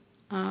mistake.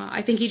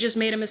 I think he just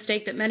made a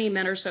mistake that many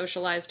men are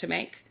socialized to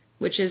make,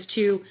 which is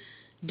to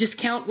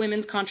discount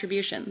women's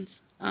contributions.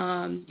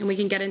 And we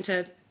can get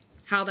into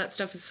how that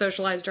stuff is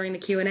socialized during the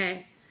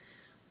Q&A.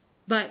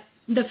 But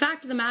the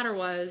fact of the matter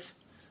was,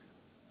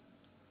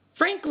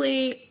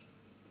 frankly,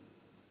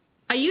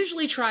 I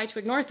usually try to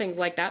ignore things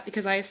like that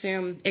because I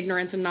assume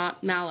ignorance and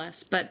not malice.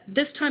 But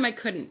this time I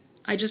couldn't.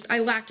 I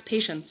lacked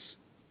patience.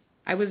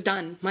 I was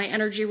done. My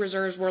energy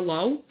reserves were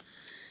low,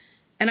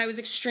 and I was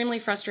extremely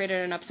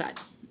frustrated and upset.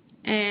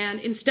 And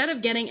instead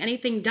of getting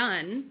anything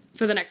done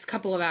for the next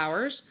couple of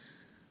hours,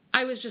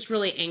 I was just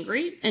really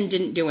angry and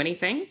didn't do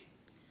anything.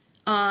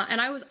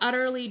 And I was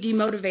utterly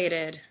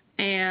demotivated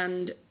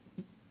and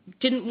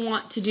didn't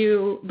want to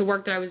do the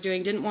work that I was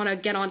doing, didn't want to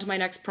get on to my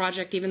next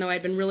project even though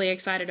I'd been really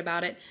excited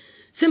about it,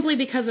 simply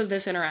because of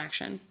this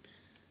interaction.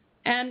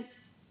 And,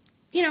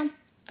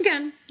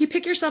 again, you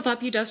pick yourself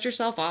up, you dust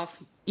yourself off,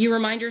 you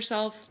remind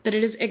yourself that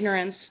it is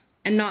ignorance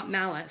and not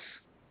malice.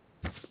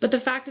 But the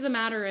fact of the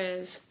matter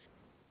is,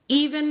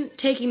 even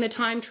taking the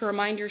time to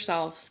remind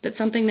yourself that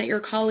something that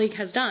your colleague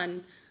has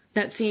done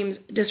that seems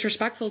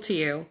disrespectful to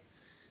you,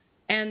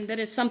 and that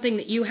is something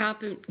that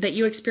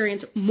you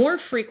experience more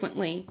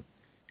frequently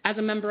as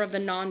a member of the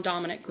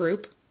non-dominant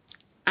group,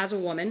 as a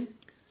woman,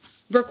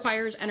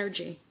 requires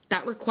energy.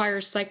 That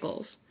requires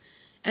cycles.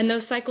 And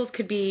those cycles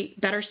could be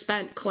better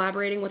spent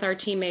collaborating with our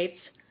teammates,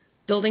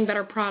 building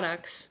better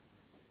products,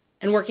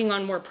 and working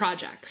on more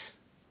projects.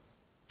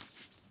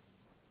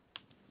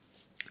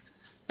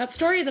 That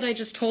story that I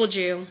just told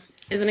you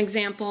is an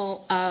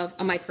example of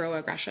a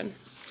microaggression.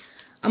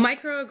 A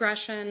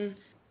microaggression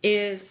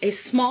is a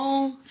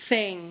small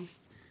thing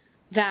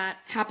that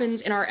happens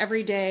in our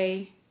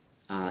everyday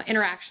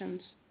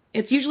interactions.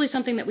 It's usually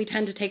something that we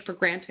tend to take for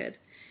granted.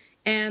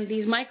 And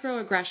these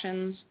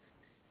microaggressions,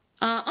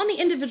 on the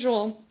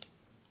individual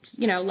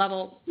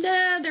level,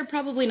 they're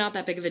probably not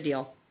that big of a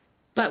deal.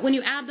 But when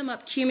you add them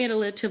up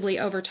cumulatively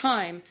over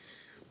time,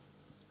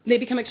 they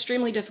become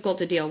extremely difficult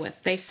to deal with.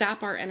 They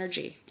sap our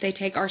energy. They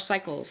take our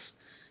cycles.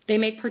 They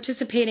make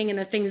participating in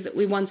the things that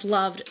we once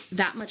loved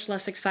that much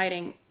less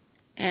exciting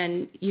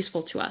and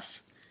useful to us.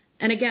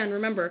 And again,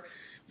 remember,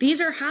 these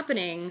are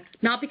happening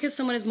not because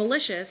someone is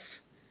malicious,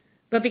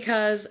 but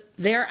because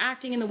they're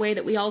acting in the way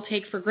that we all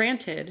take for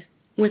granted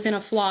within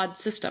a flawed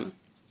system.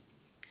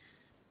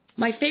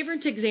 My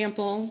favorite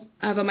example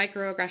of a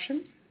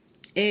microaggression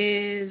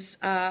is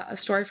a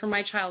story from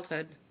my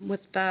childhood with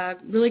a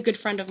really good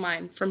friend of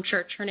mine from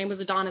church. Her name was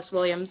Adonis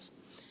Williams,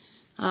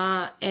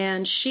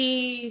 and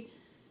she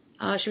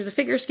was a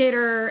figure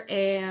skater,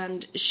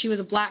 and she was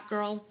a black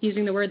girl,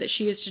 using the word that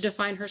she used to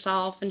define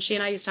herself, and she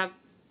and I used to have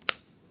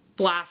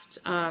blast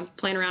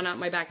playing around out in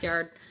my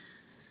backyard.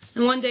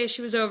 And one day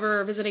she was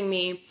over visiting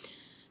me,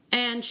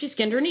 and she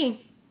skinned her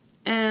knee.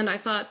 And I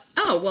thought,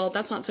 oh, well,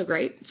 that's not so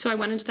great. So I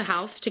went into the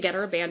house to get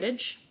her a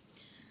bandage.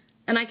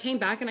 And I came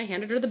back and I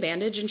handed her the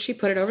bandage, and she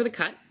put it over the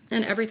cut,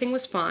 and everything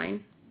was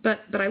fine. But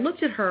I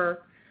looked at her,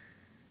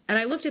 and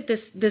I looked at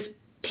this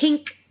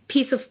pink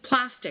piece of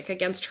plastic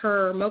against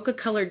her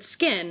mocha-colored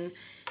skin,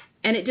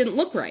 and it didn't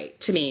look right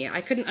to me.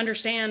 I couldn't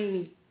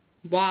understand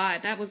why.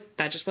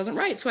 That just wasn't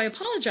right. So I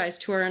apologized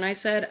to her, and I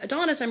said,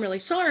 Adonis, I'm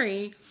really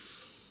sorry.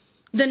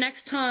 The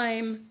next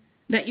time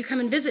that you come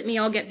and visit me,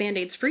 I'll get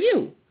Band-Aids for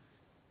you.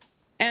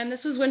 And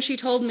this was when she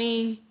told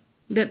me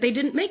that they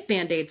didn't make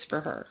Band-Aids for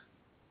her.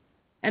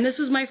 And this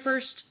was my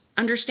first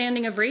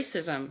understanding of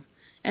racism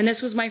And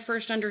this was my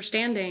first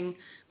understanding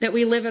that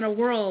we live in a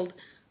world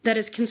that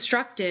is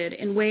constructed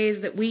in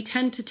ways that we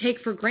tend to take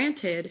for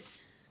granted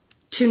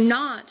to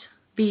not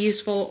be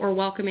useful or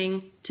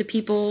welcoming to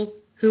people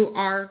who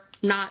are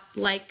not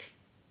like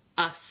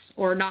us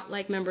or not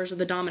like members of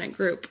the dominant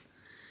group.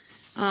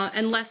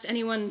 And lest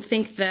anyone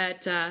think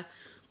that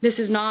this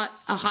is not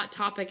a hot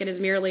topic, it is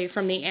merely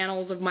from the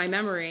annals of my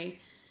memory,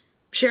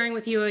 sharing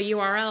with you a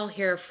URL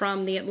here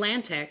from The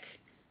Atlantic.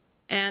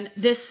 And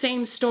this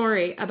same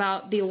story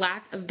about the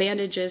lack of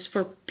bandages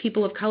for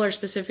people of color,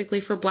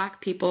 specifically for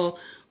black people,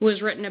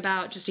 was written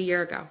about just a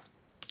year ago.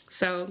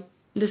 So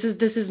this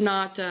is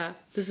not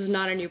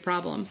a new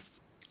problem.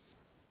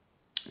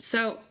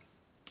 So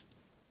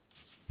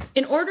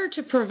in order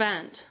to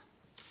prevent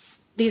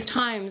these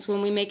times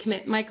when we may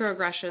commit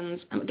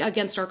microaggressions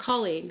against our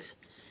colleagues,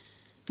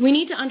 we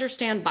need to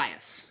understand bias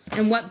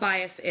and what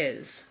bias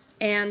is.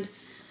 And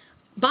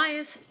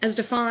bias, as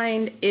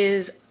defined,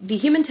 is the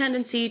human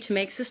tendency to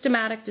make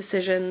systematic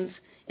decisions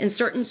in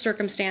certain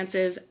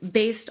circumstances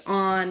based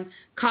on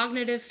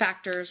cognitive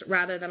factors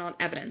rather than on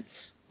evidence.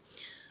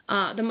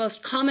 The most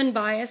common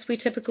bias we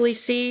typically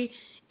see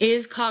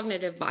is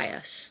cognitive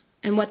bias.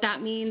 And what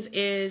that means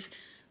is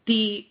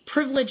the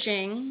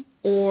privileging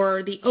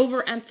or the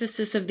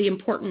overemphasis of the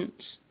importance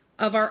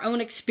of our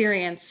own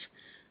experience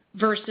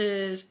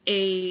versus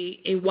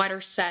a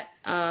wider set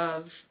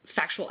of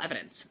factual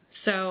evidence.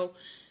 So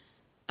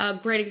a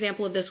great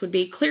example of this would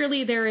be,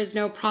 clearly there is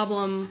no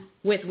problem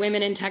with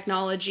women in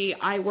technology.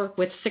 I work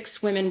with 6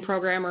 women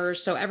programmers,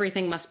 so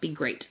everything must be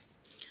great.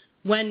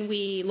 When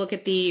we look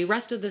at the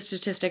rest of the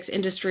statistics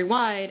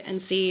industry-wide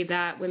and see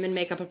that women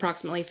make up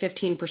approximately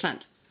 15%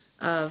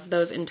 of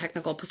those in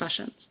technical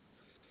professions.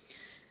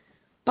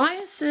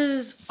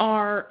 Biases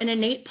are an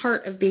innate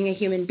part of being a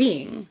human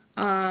being.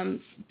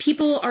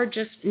 People are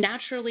just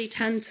naturally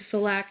tend to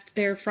select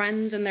their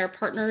friends and their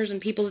partners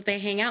and people that they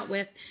hang out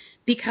with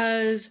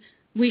because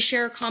we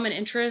share common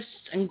interests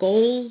and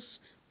goals.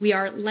 We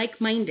are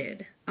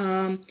like-minded.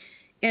 And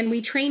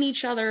we train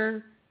each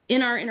other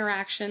in our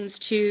interactions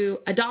to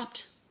adopt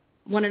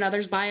one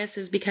another's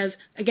biases because,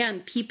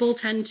 again, people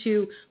tend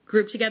to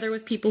group together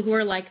with people who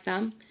are like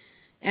them,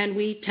 and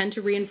we tend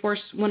to reinforce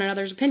one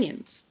another's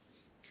opinions.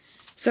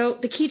 So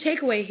the key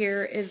takeaway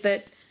here is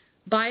that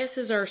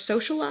biases are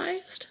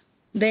socialized,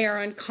 they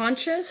are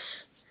unconscious,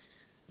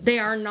 they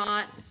are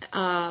not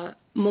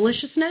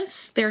maliciousness,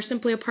 they are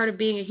simply a part of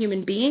being a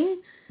human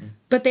being,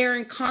 but they are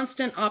in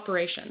constant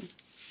operation.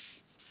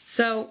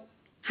 So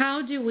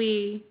how do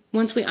we,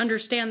 once we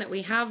understand that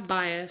we have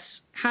bias,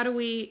 how do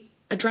we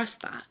address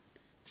that?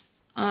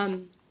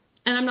 And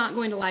I'm not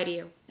going to lie to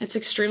you. It's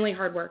extremely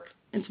hard work.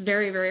 It's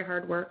very, very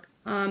hard work.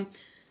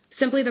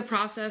 Simply the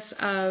process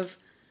of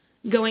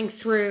going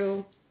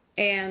through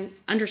and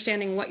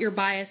understanding what your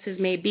biases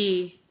may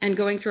be and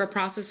going through a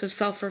process of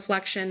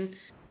self-reflection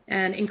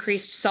and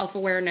increased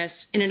self-awareness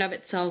in and of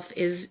itself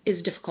is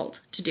difficult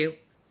to do.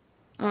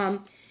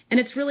 And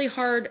it's really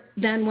hard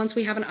then, once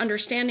we have an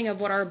understanding of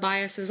what our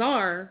biases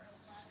are,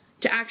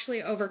 to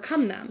actually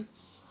overcome them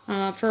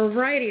for a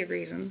variety of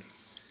reasons.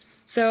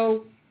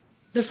 So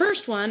the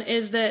first one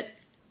is that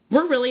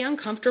we're really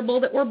uncomfortable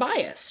that we're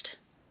biased.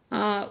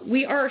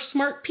 We are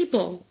smart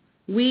people.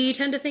 We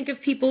tend to think of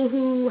people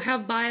who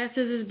have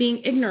biases as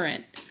being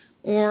ignorant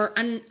or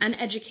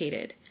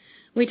uneducated.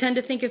 We tend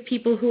to think of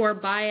people who are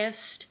biased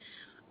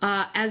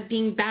as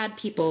being bad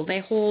people. They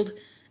hold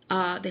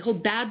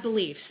bad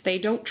beliefs. They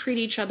don't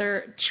treat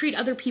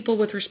other people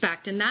with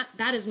respect, and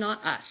that is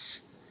not us.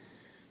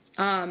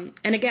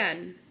 And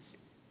again,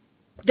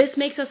 this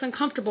makes us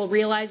uncomfortable,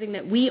 realizing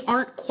that we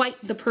aren't quite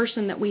the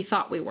person that we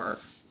thought we were,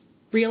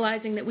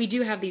 realizing that we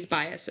do have these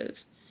biases,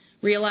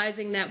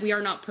 realizing that we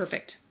are not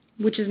perfect,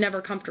 which is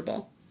never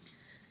comfortable.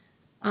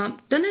 Then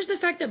there's the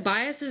fact that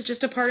bias is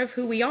just a part of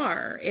who we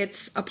are. It's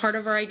a part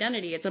of our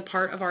identity. It's a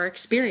part of our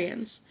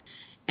experience.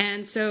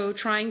 And so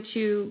trying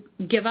to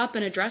give up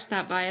and address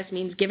that bias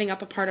means giving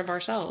up a part of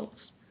ourselves.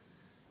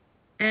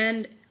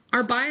 And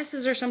our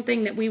biases are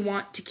something that we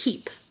want to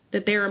keep,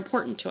 that they're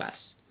important to us.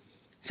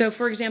 So,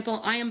 for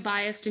example, I am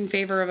biased in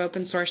favor of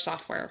open source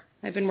software.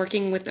 I've been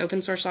working with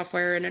open source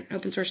software and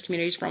open source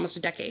communities for almost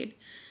a decade.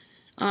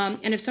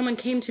 And if someone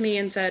came to me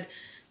and said,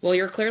 well,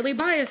 you're clearly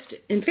biased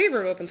in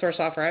favor of open source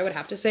software, I would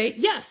have to say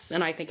yes,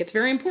 and I think it's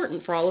very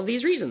important for all of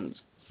these reasons.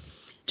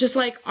 Just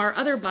like our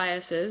other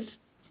biases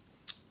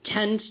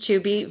tend to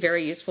be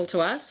very useful to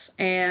us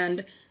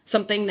and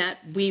something that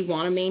we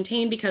want to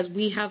maintain because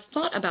we have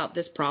thought about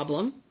this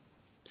problem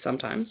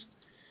sometimes,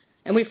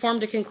 and we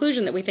formed a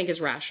conclusion that we think is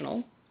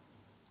rational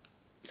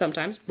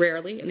sometimes,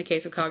 rarely in the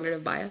case of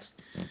cognitive bias.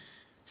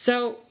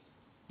 So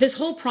this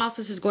whole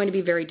process is going to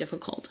be very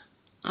difficult,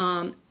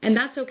 and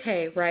that's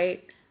okay,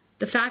 right?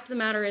 The fact of the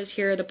matter is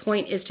here, the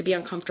point is to be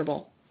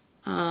uncomfortable.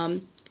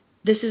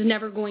 This is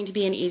never going to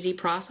be an easy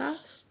process,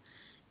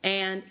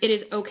 and it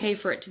is okay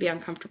for it to be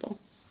uncomfortable.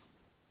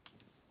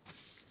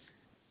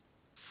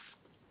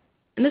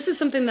 And this is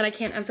something that I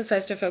can't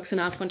emphasize to folks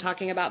enough when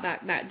talking about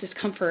that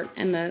discomfort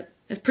and the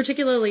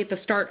particularly at the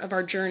start of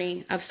our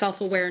journey of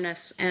self-awareness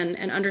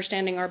and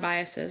understanding our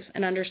biases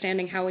and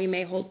understanding how we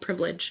may hold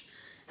privilege.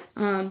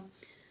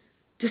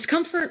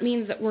 Discomfort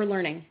means that we're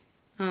learning.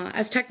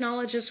 As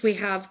technologists, we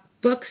have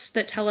books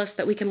that tell us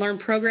that we can learn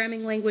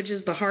programming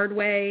languages the hard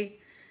way.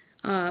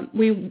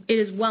 It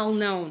is well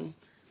known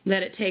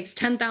that it takes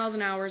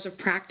 10,000 hours of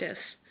practice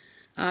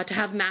to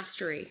have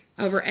mastery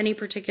over any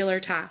particular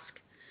task.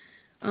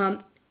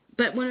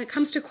 But when it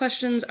comes to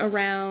questions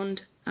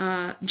around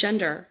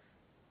gender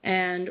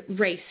and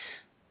race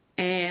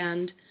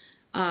and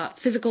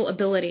physical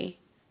ability,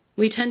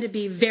 we tend to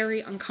be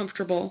very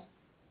uncomfortable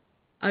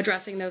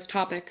addressing those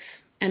topics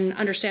and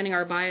understanding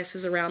our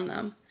biases around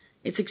them.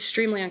 It's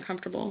extremely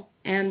uncomfortable.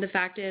 And the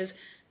fact is,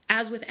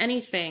 as with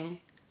anything,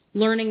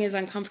 learning is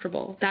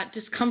uncomfortable. That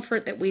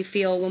discomfort that we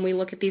feel when we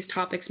look at these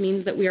topics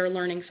means that we are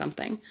learning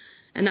something.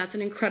 And that's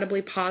an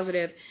incredibly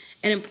positive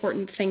and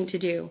important thing to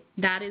do.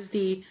 That is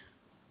the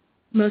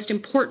most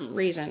important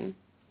reason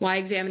why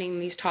examining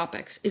these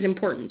topics is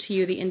important to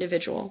you, the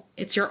individual.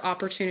 It's your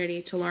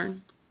opportunity to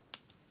learn.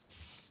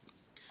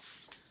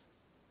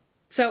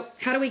 So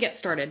how do we get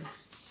started?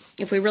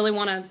 If we really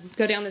want to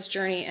go down this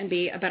journey and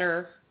be a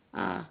better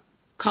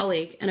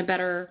colleague and a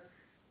better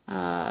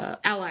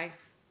ally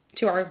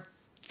to our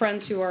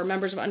friends who are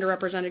members of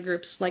underrepresented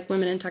groups like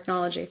women in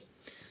technology.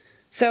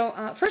 So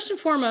first and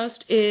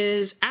foremost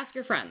is ask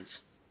your friends.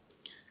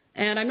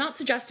 And I'm not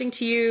suggesting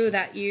to you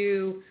that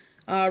you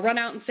run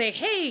out and say,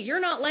 hey,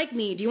 you're not like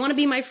me. Do you want to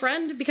be my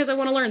friend? Because I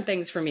want to learn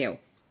things from you.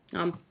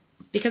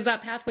 Because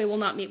that pathway will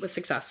not meet with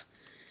success.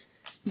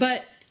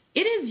 But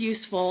it is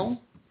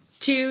useful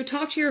to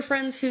talk to your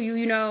friends who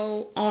you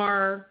know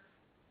are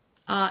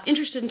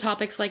interested in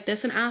topics like this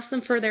and ask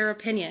them for their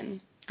opinion,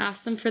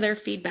 ask them for their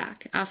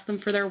feedback, ask them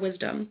for their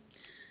wisdom.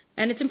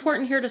 And it's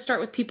important here to start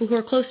with people who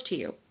are close to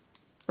you,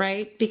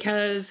 right?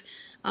 Because,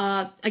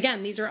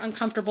 again, these are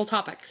uncomfortable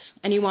topics,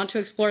 and you want to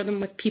explore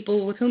them with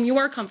people with whom you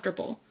are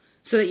comfortable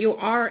so that you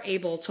are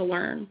able to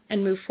learn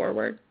and move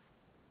forward.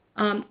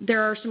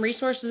 There are some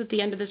resources at the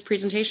end of this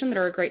presentation that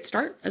are a great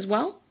start as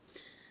well.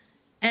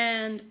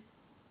 And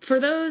for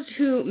those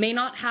who may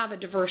not have a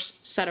diverse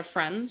set of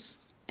friends,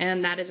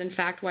 and that is in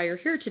fact why you're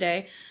here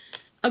today,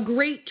 a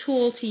great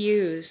tool to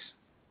use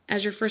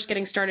as you're first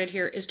getting started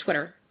here is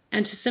Twitter,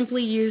 and to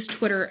simply use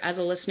Twitter as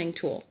a listening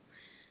tool.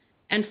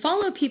 And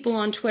follow people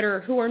on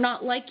Twitter who are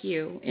not like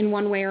you in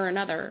one way or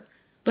another,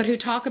 but who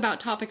talk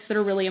about topics that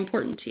are really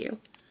important to you.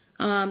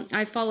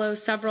 I follow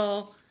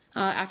several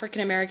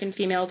African American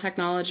female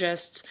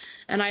technologists,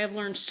 and I have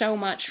learned so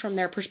much from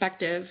their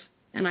perspective,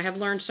 and I have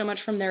learned so much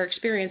from their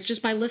experience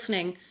just by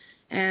listening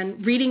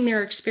and reading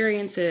their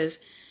experiences.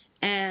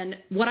 And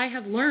what I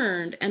have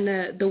learned and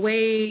the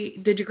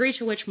degree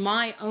to which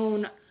my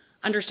own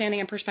understanding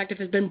and perspective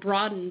has been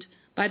broadened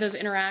by those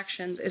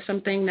interactions is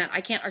something that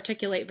I can't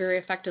articulate very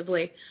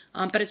effectively,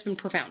 but it's been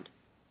profound.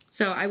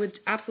 So I would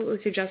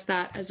absolutely suggest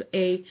that as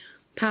a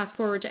path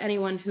forward to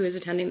anyone who is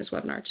attending this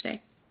webinar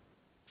today.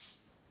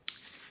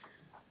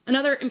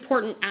 Another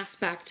important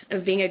aspect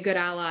of being a good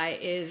ally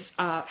is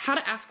how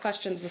to ask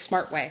questions the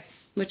smart way,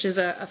 which is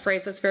a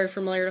phrase that's very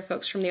familiar to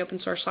folks from the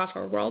open source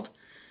software world.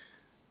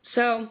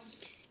 So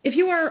if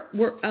you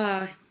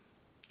are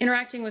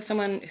interacting with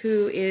someone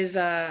who is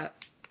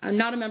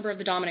not a member of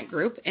the dominant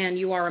group and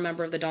you are a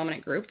member of the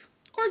dominant group,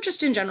 or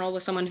just in general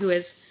with someone who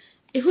is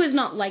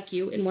not like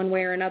you in one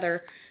way or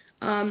another,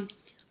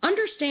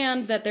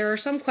 understand that there are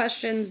some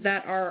questions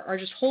that are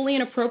just wholly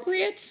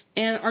inappropriate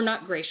and are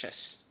not gracious.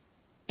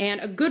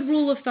 And a good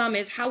rule of thumb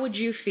is, how would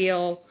you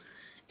feel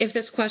if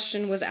this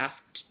question was asked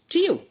to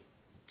you?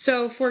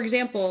 So, for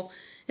example,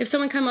 if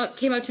someone came up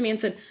to me and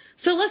said,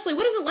 so Leslie,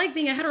 what is it like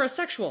being a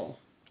heterosexual?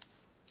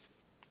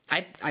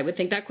 I would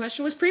think that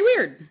question was pretty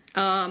weird.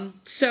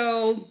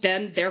 So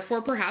then,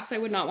 therefore, perhaps I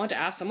would not want to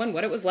ask someone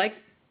what it was like,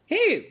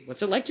 hey,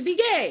 what's it like to be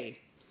gay?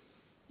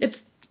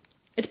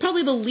 It's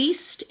probably the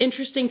least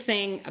interesting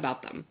thing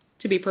about them,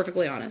 to be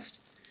perfectly honest.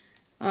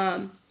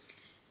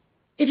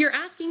 If you're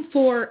asking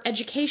for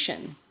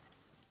education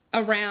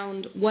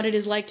around what it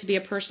is like to be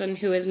a person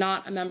who is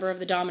not a member of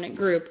the dominant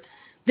group,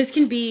 this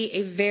can be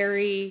a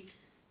very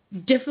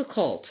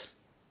difficult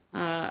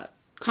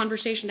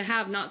conversation to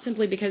have, not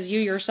simply because you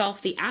yourself,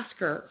 the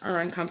asker, are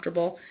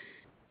uncomfortable,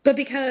 but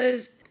because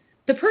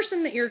the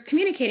person that you're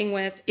communicating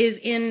with is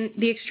in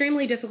the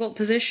extremely difficult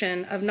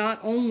position of not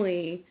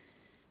only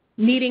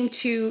needing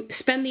to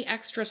spend the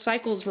extra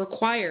cycles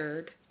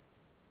required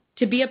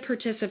to be a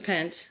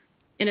participant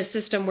in a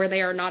system where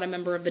they are not a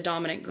member of the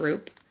dominant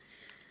group,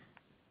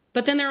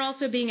 but then they're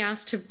also being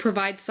asked to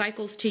provide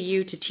cycles to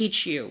you to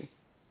teach you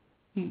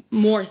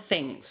more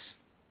things.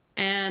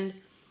 And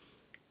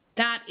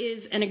that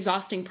is an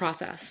exhausting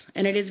process,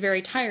 and it is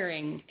very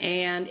tiring,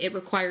 and it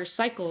requires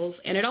cycles,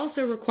 and it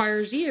also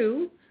requires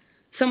you,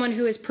 someone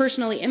who is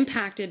personally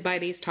impacted by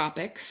these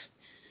topics,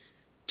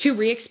 to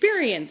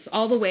re-experience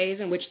all the ways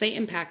in which they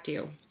impact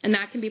you, and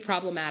that can be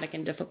problematic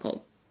and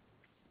difficult.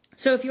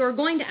 So if you are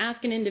going to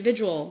ask an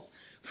individual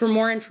for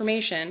more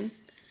information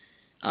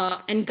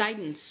and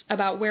guidance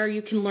about where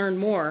you can learn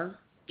more,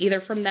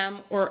 either from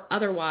them or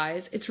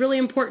otherwise, it's really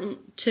important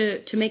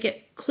to make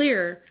it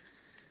clear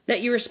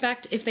that you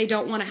respect if they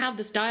don't want to have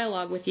this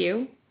dialogue with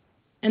you,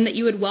 and that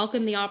you would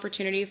welcome the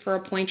opportunity for a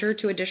pointer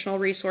to additional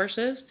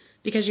resources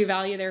because you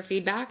value their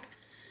feedback.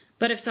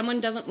 But if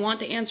someone doesn't want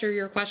to answer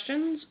your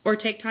questions or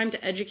take time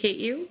to educate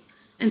you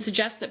and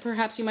suggest that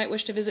perhaps you might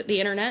wish to visit the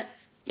internet,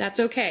 that's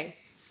okay.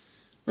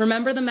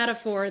 Remember the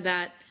metaphor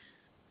that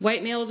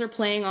white males are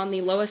playing on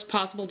the lowest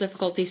possible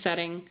difficulty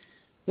setting,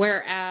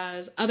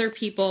 whereas other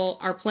people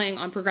are playing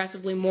on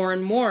progressively more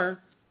and more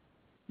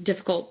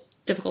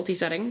difficulty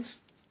settings,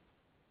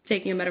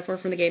 taking a metaphor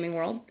from the gaming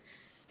world.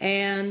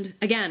 And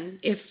again,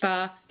 if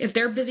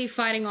they're busy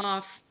fighting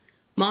off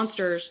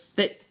monsters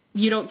that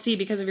you don't see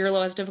because of your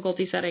lowest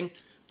difficulty setting,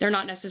 they're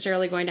not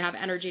necessarily going to have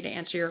energy to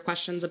answer your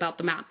questions about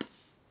the map.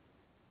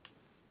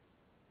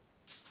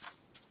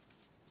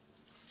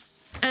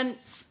 And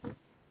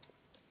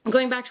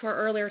going back to our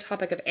earlier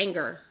topic of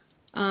anger,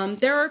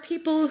 there are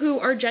people who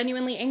are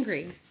genuinely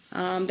angry.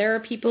 There are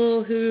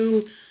people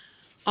who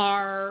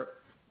are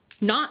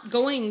not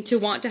going to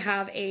want to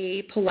have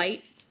a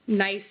polite,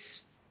 nice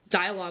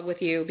dialogue with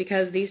you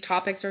because these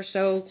topics are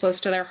so close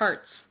to their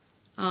hearts,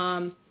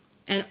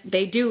 and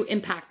they do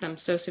impact them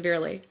so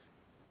severely.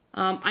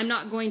 I'm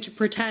not going to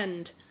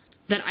pretend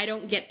that I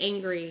don't get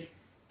angry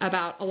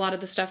about a lot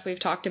of the stuff we've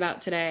talked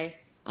about today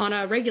on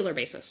a regular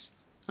basis.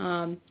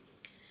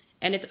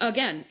 And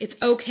it's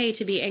okay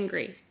to be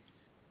angry.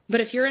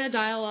 But if you're in a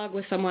dialogue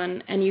with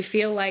someone and you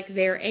feel like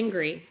they're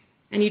angry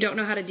and you don't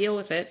know how to deal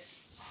with it,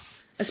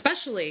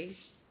 especially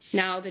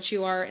now that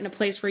you are in a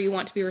place where you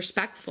want to be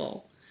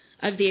respectful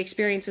of the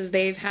experiences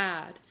they've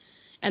had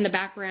and the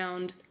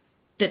background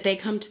that they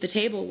come to the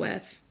table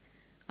with,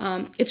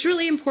 it's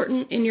really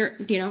important in your,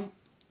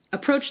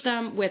 approach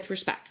them with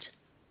respect.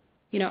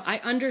 I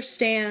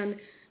understand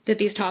that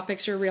these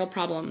topics are real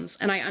problems,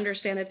 and I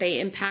understand that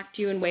they impact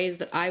you in ways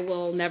that I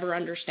will never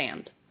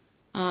understand.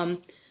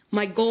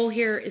 My goal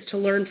here is to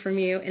learn from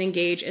you and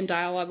engage in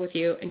dialogue with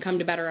you and come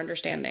to better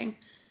understanding.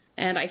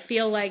 And I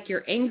feel like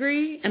you're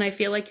angry, and I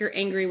feel like you're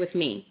angry with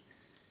me.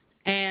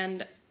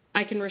 And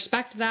I can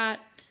respect that,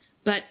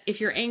 but if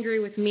you're angry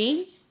with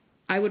me,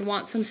 I would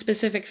want some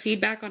specific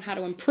feedback on how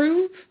to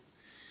improve.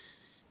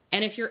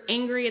 And if you're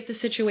angry at the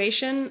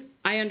situation,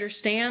 I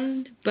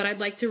understand, but I'd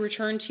like to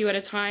return to you at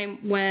a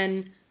time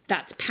when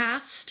that's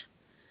past,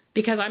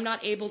 because I'm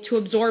not able to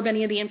absorb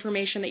any of the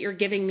information that you're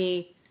giving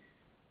me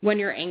when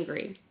you're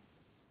angry.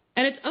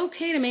 And it's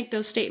okay to make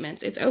those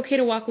statements. It's okay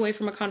to walk away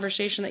from a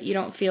conversation that you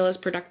don't feel is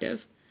productive.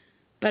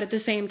 But at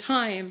the same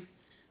time,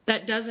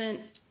 that doesn't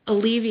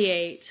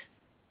alleviate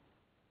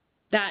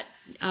that,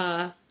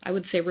 I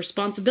would say,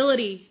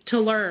 responsibility to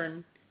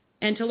learn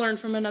and to learn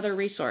from another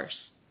resource.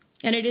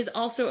 And it is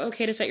also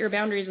okay to set your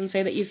boundaries and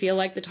say that you feel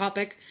like the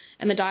topic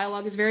and the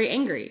dialogue is very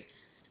angry.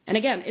 And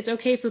again, it's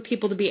okay for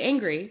people to be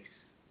angry,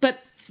 but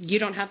you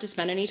don't have to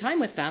spend any time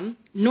with them,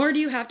 nor do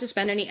you have to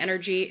spend any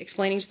energy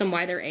explaining to them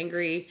why they're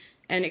angry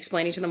and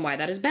explaining to them why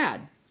that is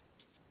bad.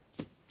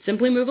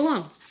 Simply move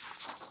along.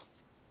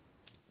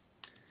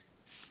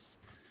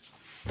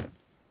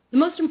 The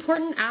most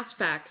important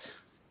aspect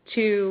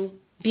to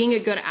being a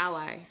good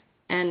ally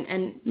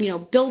and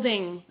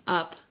building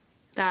up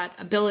that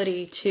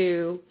ability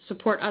to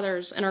support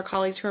others and our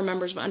colleagues who are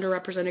members of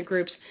underrepresented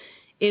groups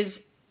is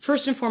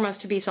first and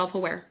foremost to be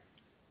self-aware.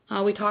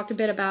 We talked a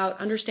bit about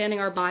understanding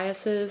our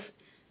biases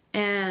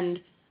and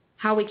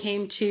how we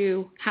came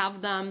to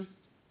have them,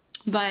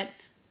 but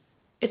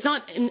it's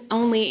not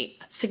only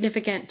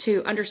significant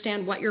to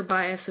understand what your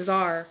biases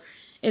are,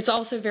 it's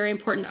also very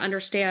important to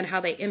understand how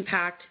they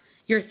impact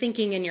your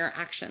thinking and your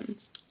actions.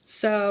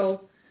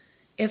 So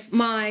if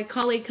my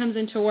colleague comes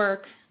into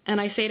work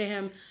and I say to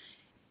him,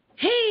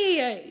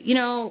 hey,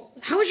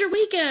 how was your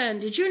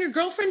weekend? Did you and your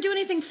girlfriend do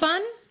anything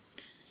fun?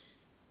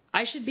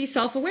 I should be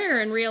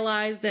self-aware and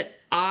realize that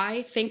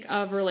I think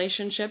of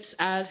relationships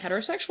as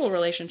heterosexual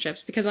relationships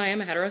because I am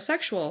a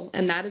heterosexual,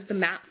 and that is the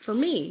map for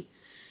me.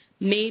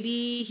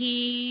 Maybe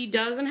he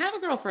doesn't have a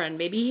girlfriend.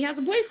 Maybe he has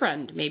a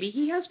boyfriend. Maybe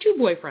he has two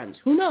boyfriends.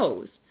 Who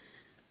knows?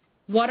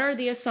 What are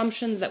the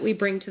assumptions that we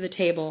bring to the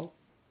table?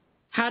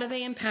 How do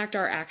they impact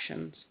our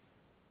actions?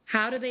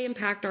 How do they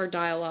impact our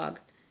dialogue?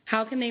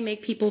 How can they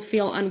make people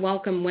feel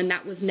unwelcome when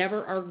that was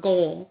never our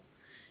goal?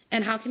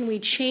 And how can we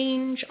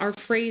change our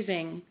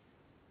phrasing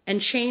and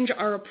change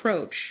our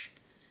approach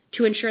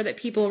to ensure that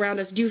people around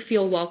us do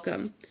feel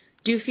welcome,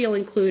 do feel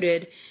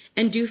included,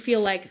 and do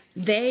feel like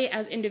they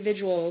as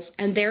individuals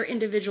and their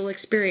individual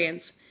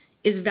experience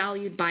is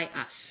valued by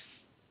us?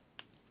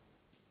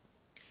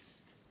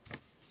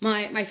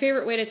 My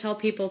favorite way to tell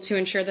people to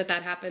ensure that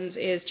that happens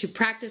is to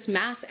practice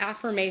mass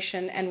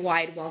affirmation and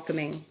wide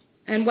welcoming.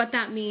 And what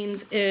that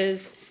means is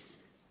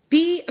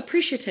be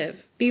appreciative,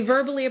 be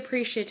verbally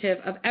appreciative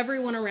of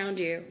everyone around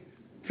you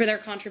for their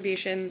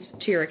contributions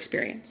to your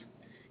experience.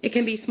 It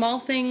can be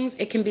small things,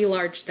 it can be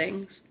large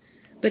things,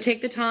 but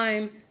take the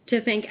time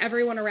to thank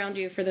everyone around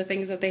you for the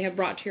things that they have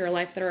brought to your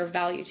life that are of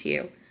value to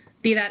you.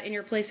 Be that in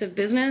your place of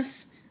business,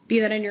 be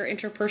that in your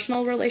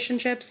interpersonal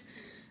relationships,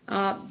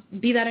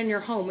 be that in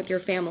your home with your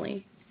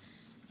family.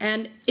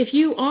 And if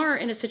you are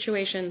in a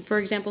situation, for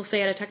example,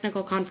 say at a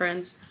technical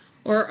conference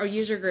or a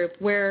user group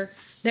where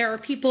there are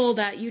people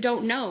that you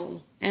don't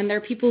know and there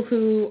are people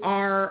who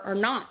are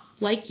not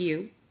like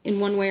you in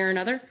one way or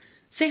another,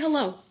 say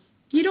hello.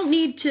 You don't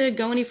need to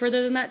go any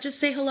further than that. Just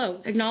say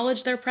hello.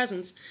 Acknowledge their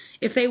presence.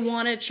 If they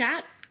want to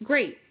chat,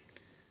 great.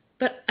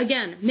 But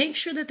again, make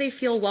sure that they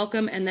feel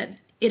welcome and that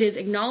it is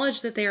acknowledged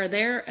that they are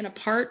there and a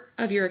part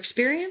of your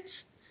experience.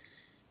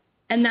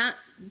 And that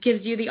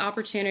gives you the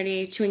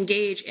opportunity to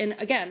engage in,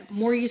 again,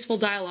 more useful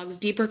dialogues,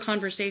 deeper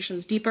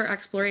conversations, deeper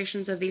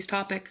explorations of these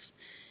topics,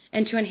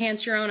 and to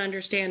enhance your own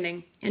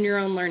understanding and your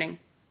own learning.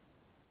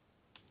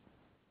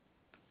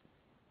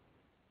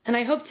 And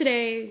I hope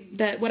today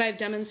that what I've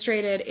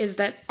demonstrated is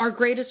that our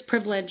greatest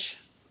privilege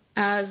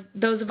as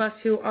those of us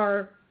who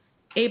are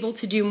able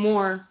to do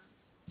more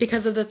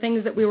because of the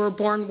things that we were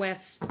born with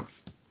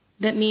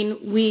that mean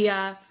we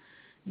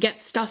get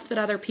stuff that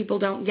other people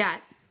don't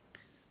get.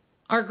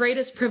 Our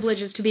greatest privilege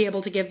is to be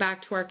able to give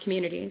back to our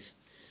communities.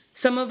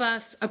 Some of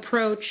us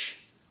approach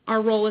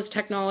our role as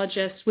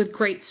technologists with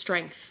great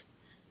strength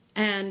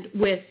and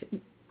with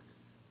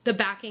the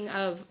backing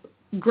of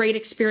great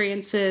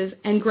experiences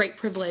and great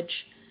privilege.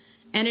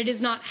 And it is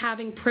not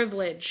having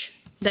privilege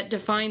that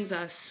defines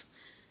us.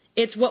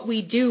 It's what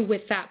we do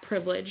with that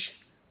privilege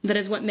that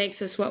is what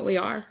makes us what we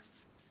are.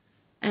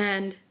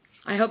 And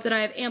I hope that I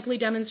have amply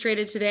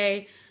demonstrated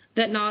today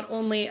that not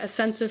only a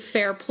sense of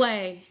fair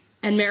play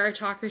and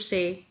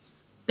meritocracy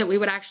that we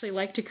would actually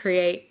like to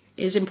create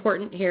is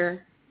important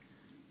here,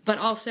 but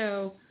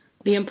also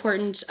the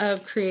importance of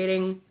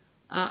creating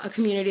a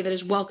community that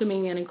is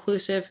welcoming and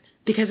inclusive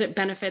because it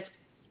benefits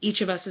each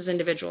of us as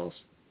individuals.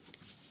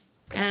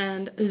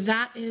 And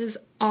that is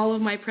all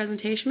of my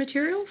presentation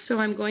material, so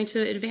I'm going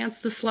to advance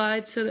the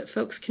slides so that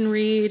folks can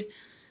read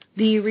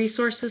the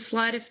resources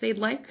slide if they'd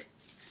like.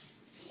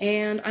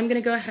 And I'm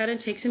going to go ahead and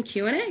take some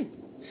Q&A.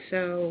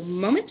 So,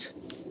 moment,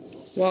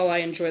 while I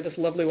enjoy this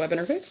lovely web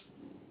interface.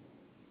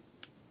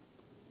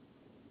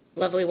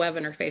 Lovely web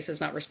interface is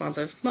not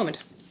responsive. Moment.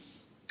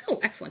 Oh,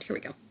 excellent. Here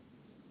we go.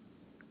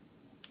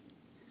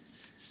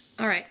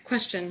 All right,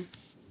 question.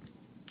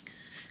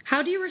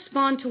 How do you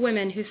respond to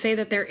women who say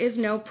that there is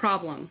no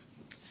problem,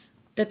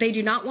 that they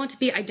do not want to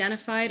be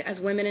identified as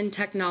women in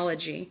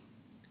technology,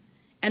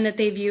 and that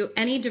they view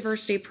any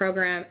diversity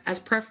program as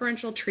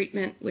preferential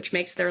treatment which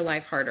makes their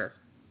life harder?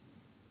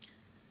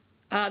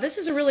 This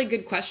is a really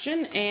good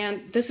question,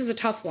 and this is a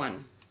tough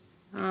one.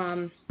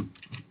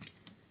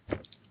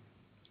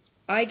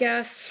 I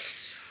guess,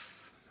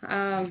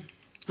 wow,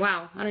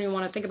 I don't even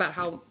want to think about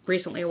how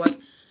recently it was.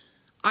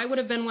 I would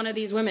have been one of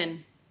these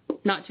women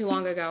not too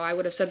long ago. I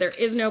would have said there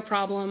is no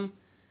problem.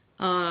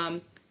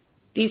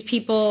 These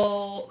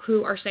people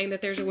who are saying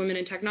that there's a women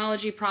in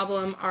technology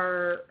problem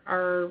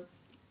are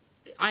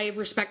I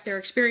respect their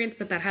experience,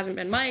 but that hasn't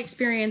been my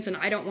experience, and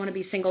I don't want to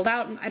be singled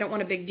out, and I don't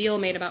want a big deal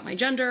made about my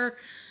gender.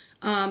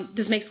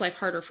 This makes life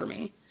harder for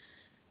me.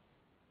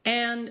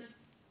 And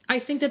I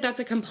think that that's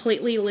a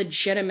completely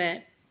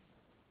legitimate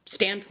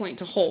standpoint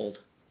to hold.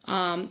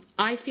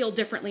 I feel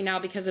differently now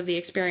because of the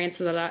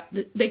experiences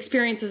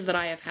that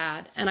I have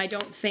had, and I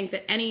don't think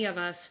that any of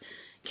us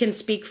can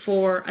speak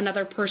for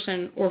another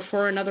person or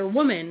for another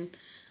woman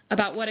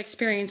about what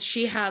experience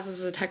she has as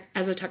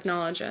a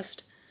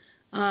technologist.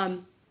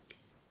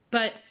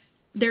 But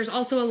there's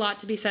also a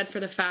lot to be said for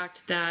the fact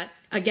that,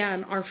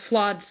 again, our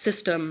flawed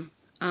system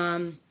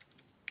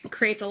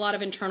creates a lot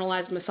of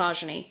internalized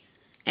misogyny.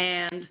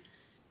 And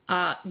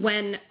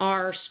when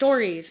our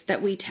stories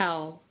that we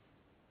tell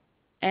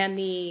and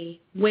the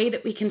way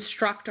that we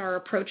construct our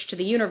approach to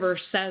the universe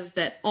says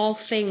that all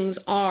things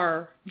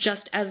are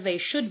just as they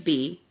should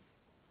be,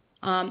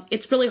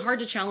 it's really hard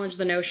to challenge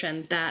the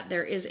notion that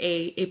there is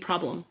a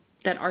problem,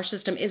 that our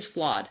system is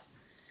flawed.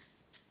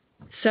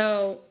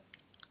 So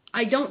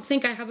I don't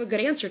think I have a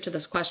good answer to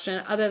this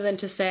question other than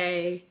to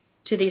say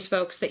to these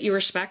folks that you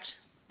respect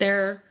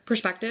their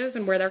perspective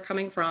and where they're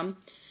coming from,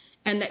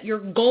 and that your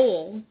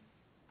goal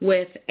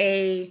with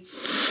a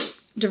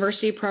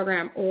diversity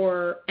program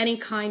or any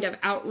kind of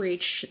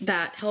outreach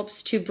that helps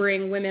to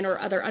bring women or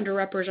other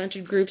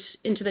underrepresented groups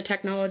into the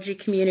technology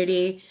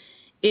community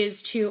is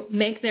to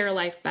make their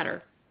life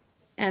better,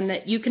 and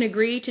that you can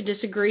agree to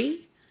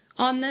disagree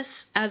on this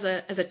as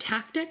a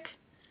tactic,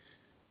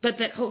 but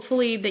that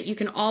hopefully that you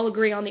can all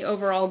agree on the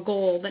overall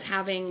goal that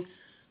having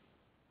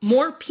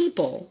more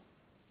people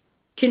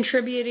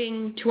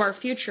contributing to our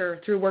future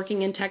through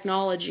working in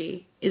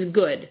technology is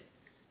good,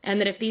 and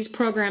that if these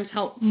programs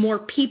help more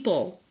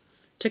people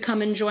to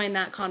come and join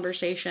that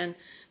conversation,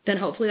 then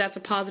hopefully that's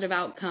a positive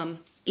outcome,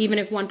 even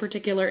if one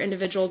particular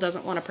individual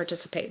doesn't want to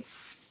participate.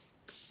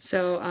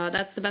 So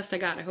that's the best I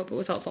got. I hope it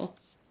was helpful.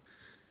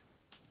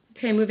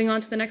 Okay, moving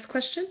on to the next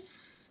question.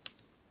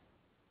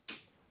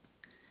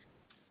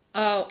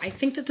 Oh, I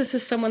think that this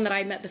is someone that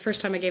I met the first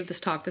time I gave this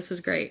talk. This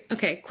is great.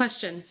 Okay,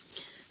 question.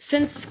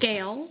 Since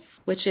SCALE,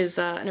 which is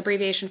an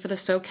abbreviation for the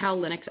SoCal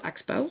Linux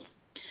Expo,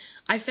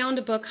 I found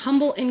a book,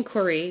 Humble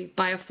Inquiry,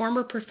 by a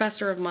former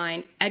professor of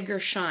mine,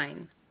 Edgar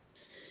Schein.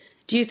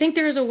 Do you think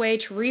there is a way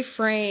to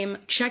reframe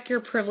check your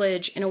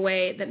privilege in a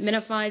way that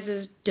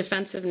minimizes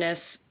defensiveness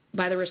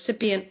by the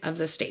recipient of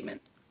the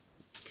statement?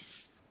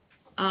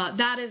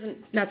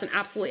 That's an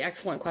absolutely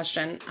excellent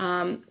question.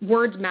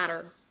 Words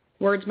matter.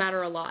 Words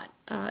matter a lot.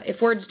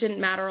 If words didn't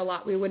matter a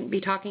lot, we wouldn't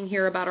be talking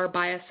here about our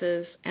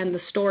biases and the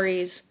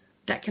stories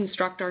that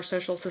construct our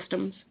social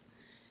systems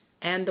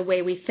and the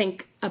way we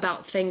think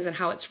about things and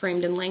how it's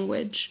framed in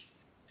language.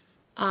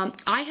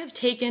 I have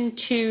taken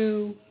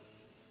to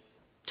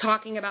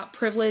talking about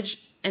privilege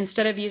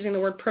instead of using the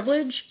word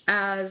privilege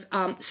as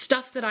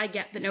stuff that I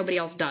get that nobody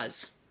else does,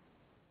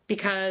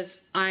 because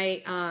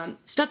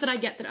stuff that I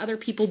get that other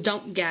people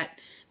don't get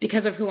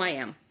because of who I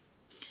am.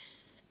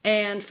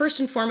 And first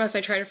and foremost,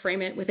 I try to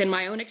frame it within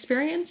my own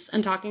experience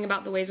and talking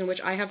about the ways in which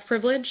I have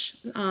privilege,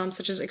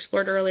 such as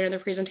explored earlier in the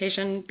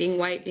presentation, being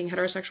white, being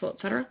heterosexual,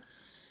 etc.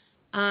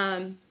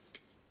 And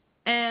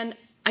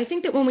I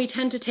think that when we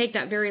tend to take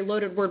that very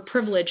loaded word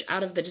privilege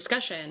out of the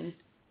discussion,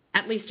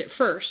 at least at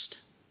first,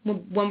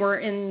 when we're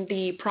in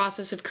the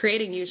process of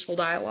creating useful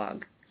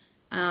dialogue,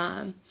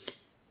 and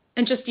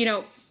just,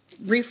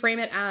 reframe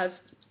it as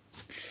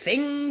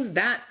things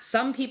that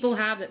some people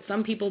have that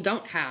some people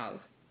don't have,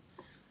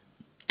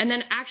 and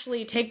then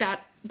actually take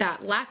that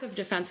lack of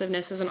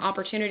defensiveness as an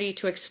opportunity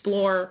to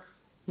explore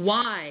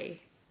why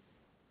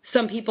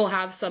some people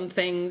have some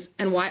things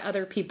and why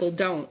other people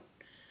don't.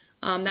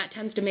 That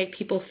tends to make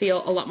people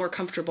feel a lot more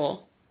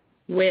comfortable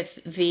with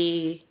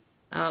the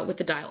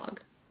dialogue.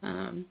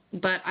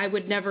 But I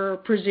would never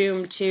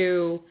presume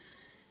to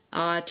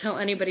tell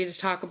anybody to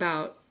talk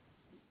about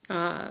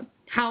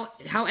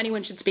how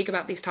anyone should speak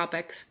about these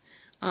topics.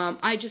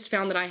 I just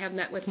found that I have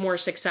met with more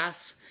success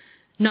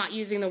not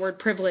using the word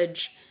privilege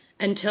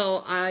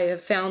until I have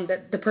found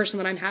that the person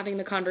that I'm having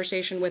the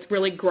conversation with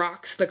really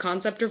groks the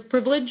concept of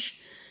privilege.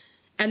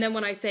 And then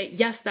when I say,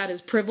 yes, that is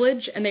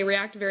privilege, and they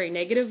react very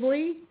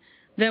negatively,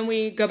 then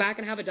we go back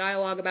and have a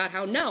dialogue about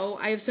how, no,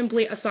 I have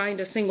simply assigned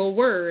a single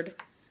word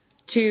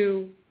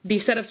to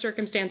the set of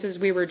circumstances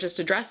we were just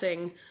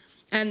addressing,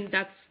 and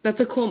that's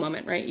a cool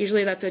moment, right?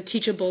 Usually that's a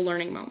teachable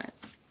learning moment.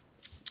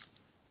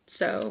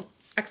 So,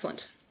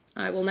 excellent.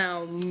 I will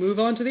now move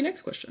on to the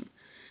next question.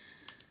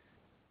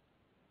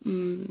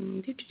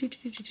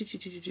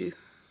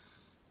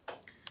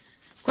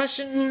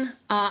 Question,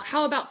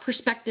 how about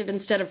perspective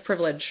instead of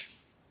privilege?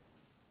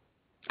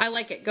 I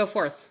like it. Go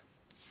forth.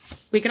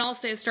 We can all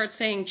start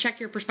saying, check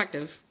your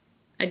perspective.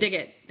 I dig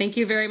it. Thank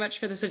you very much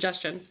for the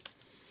suggestion.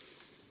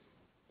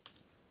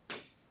 All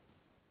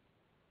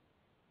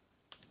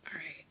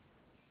right.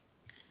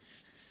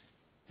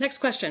 Next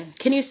question.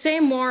 Can you say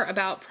more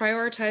about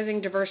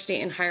prioritizing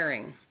diversity in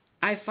hiring?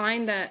 I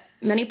find that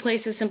many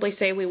places simply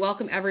say we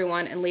welcome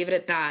everyone and leave it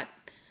at that,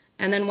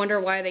 and then wonder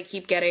why they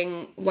keep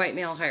getting white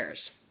male hires.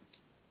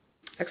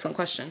 Excellent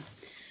question.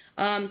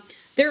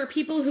 There are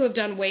people who have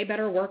done way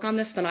better work on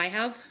this than I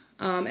have,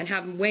 and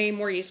have way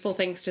more useful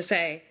things to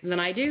say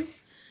than I do.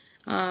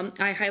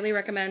 I highly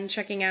recommend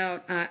checking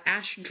out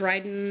Ash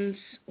Dryden's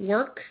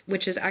work,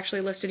 which is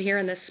actually listed here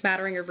in this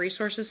smattering of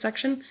resources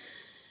section.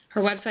 Her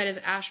website is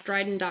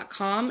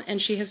ashdryden.com,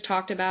 and she has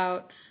talked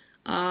about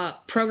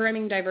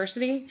programming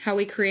diversity, how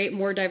we create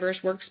more diverse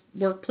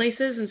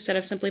workplaces instead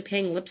of simply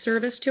paying lip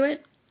service to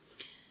it.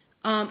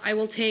 I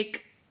will take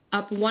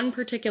up one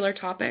particular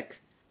topic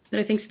that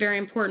I think is very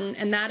important,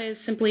 and that is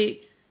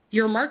simply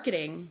your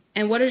marketing.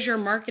 And what does your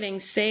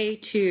marketing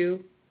say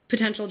to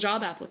potential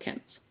job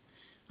applicants?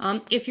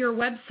 If your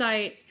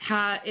website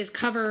is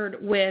covered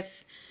with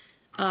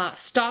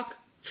stock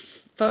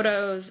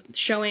photos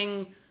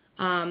showing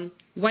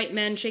white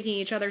men shaking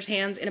each other's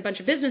hands in a bunch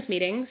of business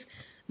meetings,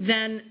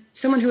 then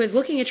someone who is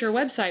looking at your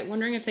website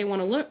wondering if they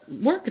want to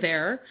work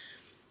there,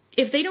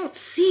 if they don't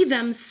see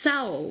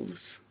themselves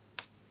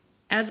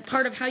as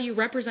part of how you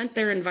represent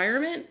their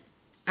environment,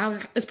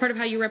 as part of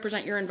how you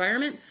represent your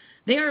environment,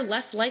 they are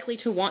less likely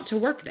to want to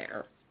work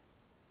there.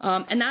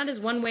 And that is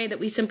one way that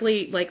we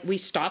simply,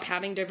 we stop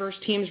having diverse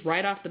teams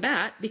right off the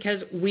bat,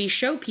 because we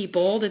show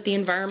people that the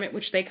environment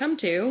which they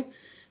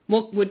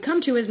would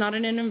come to is not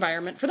an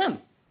environment for them.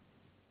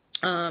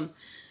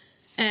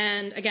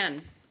 And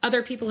again,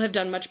 other people have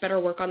done much better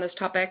work on this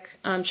topic.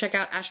 Check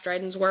out Ash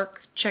Dryden's work.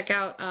 Check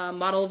out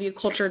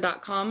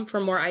modelviewculture.com for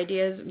more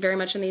ideas very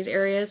much in these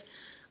areas.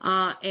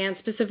 And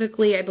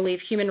specifically, I believe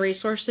human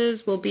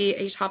resources will be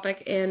a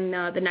topic in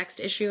the next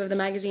issue of the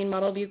magazine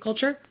Model View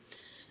Culture.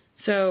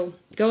 So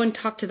go and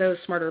talk to those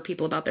smarter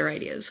people about their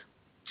ideas.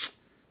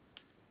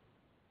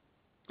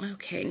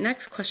 Okay,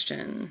 next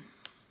question.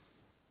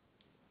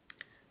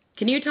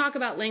 Can you talk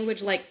about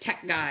language like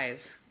tech guys?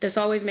 This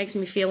always makes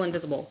me feel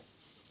invisible.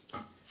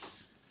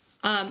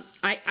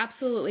 I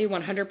absolutely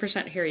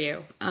 100% hear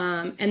you.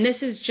 And this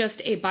is just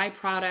a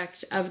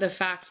byproduct of the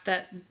fact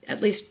that,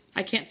 at least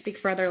I can't speak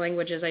for other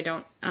languages. I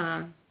don't,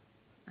 I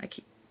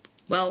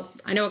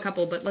know a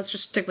couple, but let's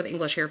just stick with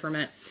English here for a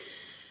minute.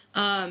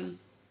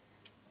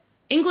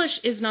 English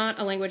is not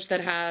a language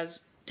that has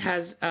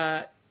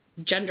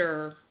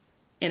gender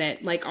in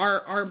it. Like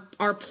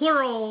our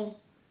plural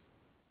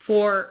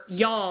for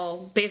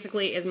y'all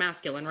basically is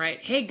masculine, right?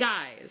 Hey,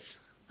 guys.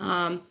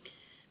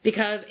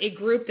 Because a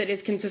group that is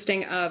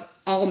consisting of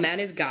all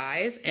men is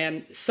guys,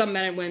 and some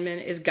men and women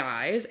is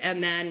guys,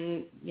 and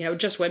then,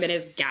 just women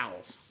is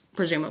gals,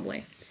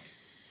 presumably.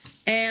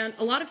 And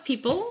a lot of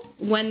people,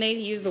 when they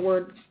use the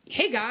word,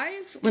 hey,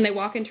 guys, when they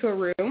walk into a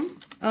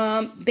room,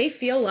 they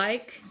feel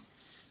like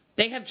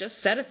they have just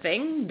said a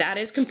thing that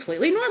is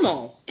completely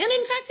normal. And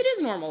in fact, it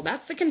is normal.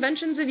 That's the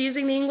conventions of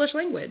using the English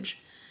language.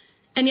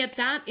 And yet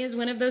that is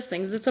one of those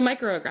things that's a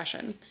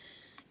microaggression.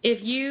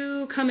 If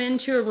you come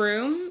into a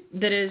room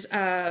that is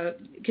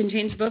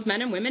contains both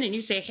men and women and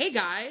you say, hey,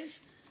 guys,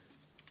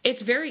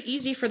 it's very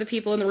easy for the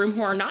people in the room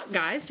who are not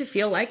guys to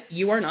feel like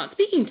you are not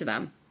speaking to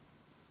them.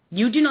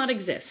 You do not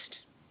exist.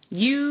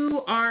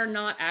 You are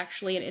not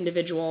actually an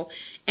individual,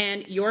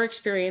 and your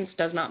experience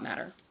does not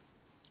matter.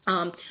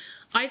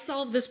 I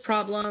solved this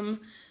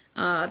problem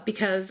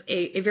because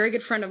a very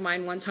good friend of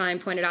mine one time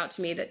pointed out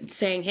to me that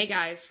saying, hey,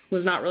 guys,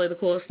 was not really the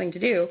coolest thing to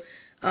do.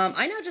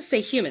 I now just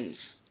say humans.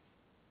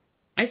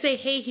 I say,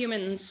 hey,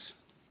 humans,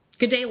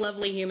 good day,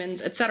 lovely humans,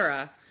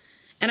 etc.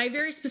 And I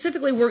very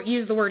specifically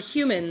use the word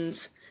humans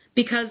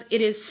because it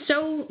is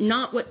so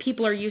not what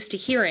people are used to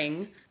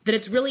hearing that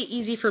it's really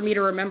easy for me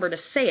to remember to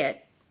say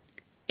it.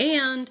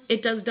 And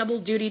it does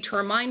double duty to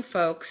remind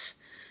folks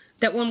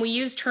that when we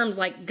use terms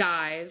like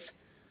guys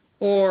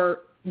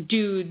or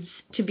dudes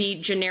to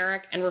be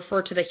generic and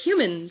refer to the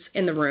humans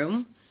in the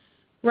room,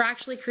 we're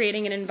actually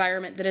creating an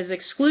environment that is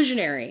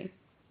exclusionary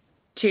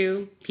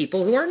to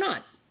people who are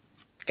not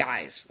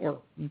guys or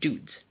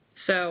dudes.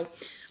 So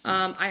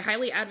I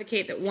highly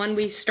advocate that, one,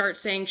 we start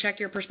saying check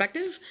your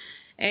perspective,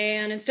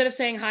 and instead of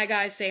saying hi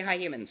guys, say hi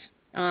humans.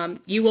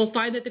 You will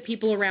find that the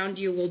people around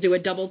you will do a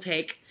double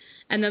take,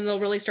 and then they'll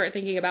really start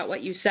thinking about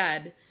what you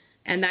said,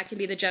 and that can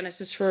be the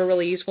genesis for a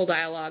really useful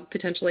dialogue,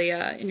 potentially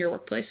in your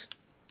workplace.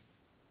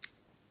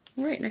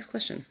 All right, next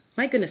question.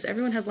 My goodness,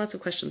 everyone has lots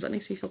of questions. That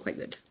makes me feel quite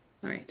good.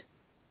 All right.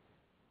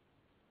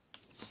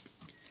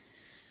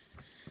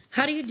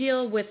 How do you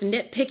deal with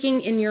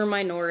nitpicking in your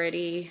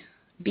minority,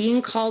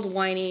 being called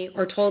whiny,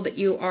 or told that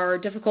you are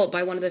difficult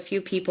by one of the few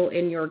people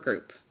in your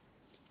group?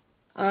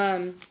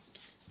 I'm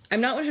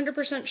not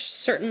 100%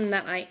 certain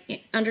that I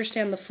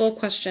understand the full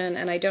question,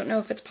 and I don't know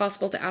if it's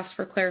possible to ask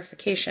for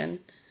clarification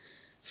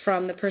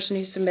from the person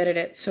who submitted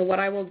it. So what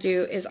I will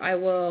do is I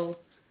will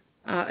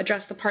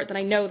address the part that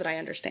I know that I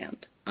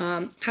understand.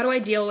 How do I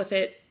deal with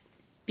it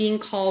being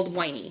called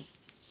whiny?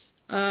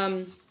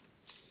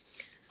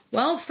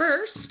 Well,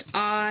 first,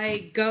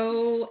 I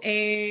go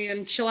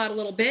and chill out a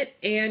little bit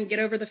and get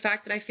over the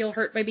fact that I feel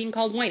hurt by being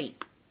called whiny,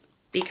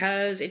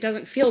 because it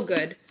doesn't feel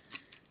good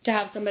to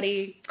have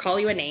somebody call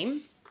you a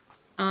name,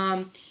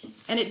 and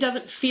it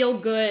doesn't feel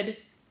good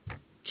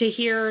to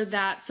hear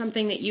that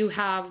something that you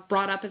have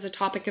brought up as a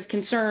topic of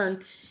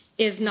concern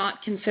is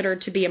not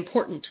considered to be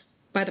important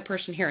by the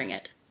person hearing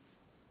it.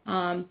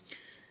 And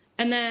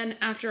then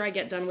after I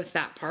get done with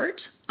that part,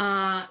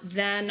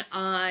 then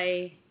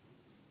I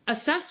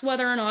assess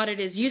whether or not it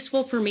is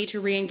useful for me to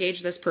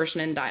re-engage this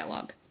person in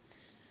dialogue.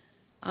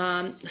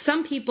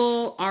 Some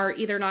people are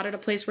either not at a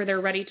place where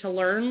they're ready to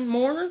learn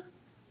more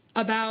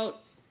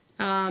about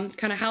kind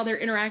of how they're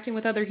interacting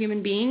with other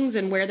human beings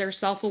and where their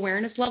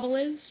self-awareness level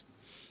is.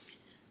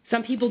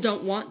 Some people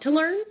don't want to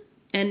learn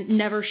and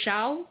never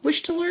shall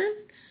wish to learn.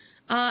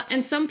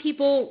 And some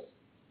people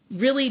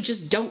really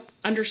just don't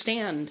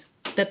understand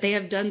that they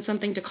have done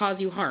something to cause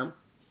you harm,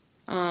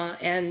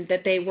 and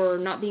that they were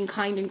not being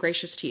kind and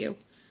gracious to you.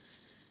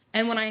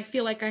 And when I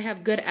feel like I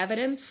have good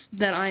evidence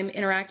that I'm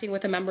interacting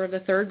with a member of the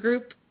third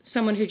group,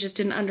 someone who just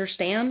didn't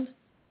understand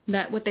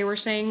that what they were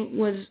saying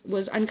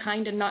was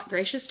unkind and not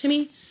gracious to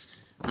me,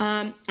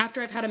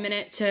 after I've had a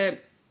minute to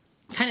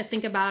kind of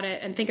think about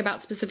it and think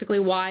about specifically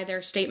why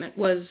their statement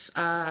was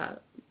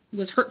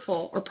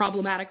hurtful or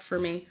problematic for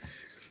me,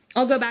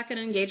 I'll go back and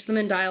engage them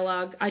in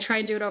dialogue. I try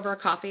and do it over a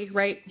coffee,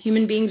 right?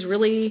 Human beings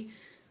really,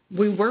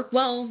 we work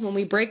well when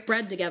we break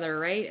bread together,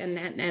 right?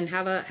 And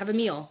have a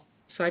meal.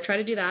 So I try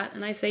to do that,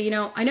 and I say,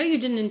 I know you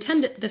didn't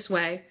intend it this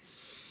way,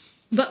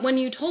 but when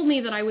you told me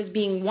that I was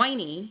being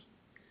whiny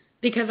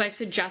because I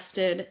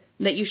suggested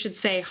that you should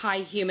say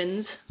hi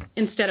humans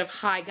instead of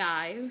hi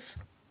guys,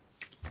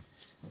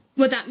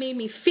 what that made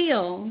me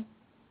feel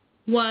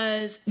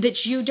was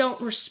that you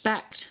don't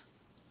respect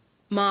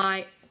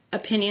my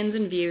opinions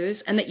and views,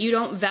 and that you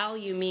don't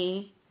value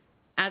me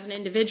as an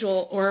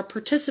individual or a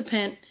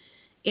participant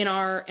in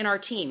our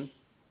team,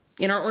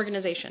 in our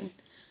organization.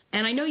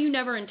 And I know you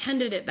never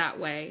intended it that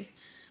way,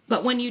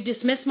 but when you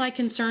dismiss my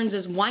concerns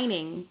as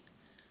whining,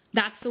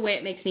 that's the way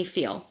it makes me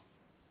feel.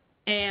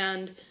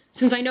 And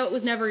since I know it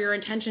was never your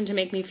intention to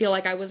make me feel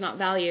like I was not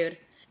valued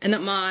and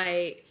that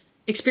my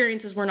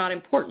experiences were not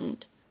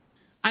important,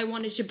 I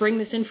wanted to bring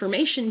this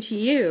information to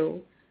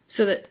you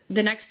so that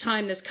the next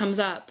time this comes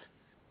up,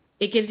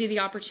 it gives you the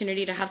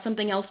opportunity to have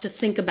something else to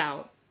think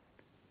about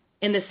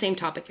in this same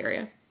topic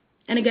area.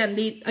 And again,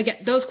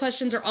 those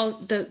questions are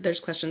all,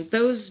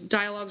 those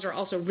dialogues are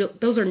also real,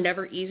 those are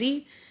never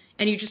easy,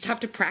 and you just have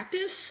to practice.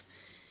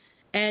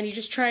 And you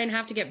just try and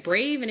have to get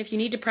brave. And if you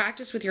need to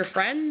practice with your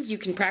friends, you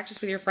can practice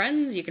with your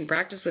friends. You can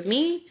practice with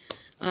me.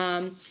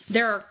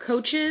 There are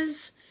coaches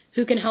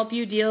who can help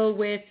you deal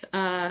with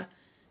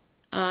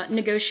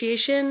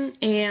negotiation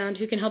and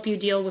who can help you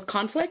deal with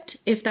conflict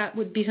if that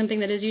would be something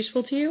that is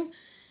useful to you.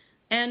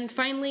 And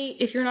finally,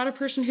 if you're not a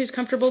person who's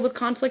comfortable with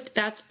conflict,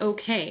 that's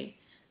okay.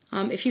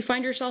 If you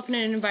find yourself in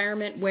an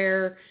environment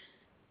where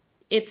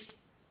it's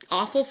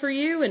awful for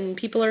you and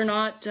people are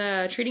not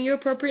treating you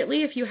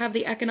appropriately, if you have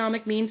the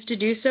economic means to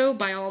do so,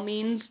 by all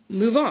means,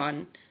 move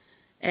on.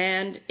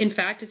 And in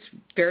fact, it's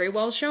very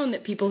well shown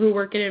that people who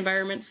work in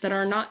environments that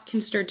are not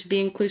considered to be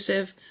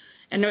inclusive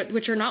and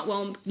which are not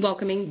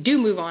welcoming do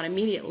move on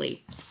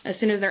immediately as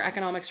soon as their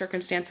economic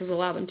circumstances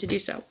allow them to do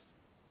so.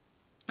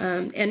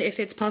 And if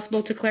it's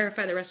possible to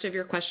clarify the rest of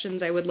your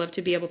questions, I would love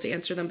to be able to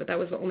answer them, but that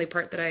was the only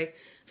part that I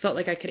felt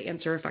like I could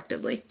answer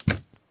effectively.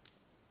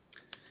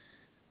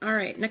 All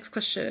right, next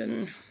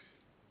question.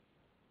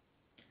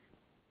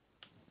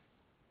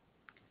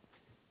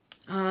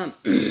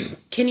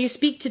 Can you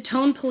speak to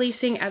tone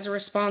policing as a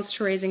response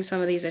to raising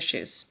some of these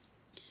issues?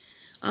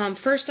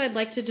 First, I'd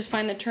like to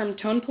define the term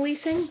tone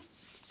policing.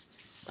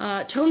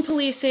 Tone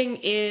policing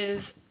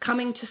is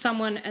coming to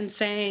someone and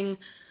saying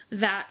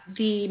that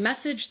the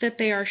message that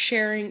they are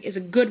sharing is a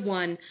good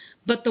one,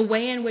 but the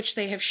way in which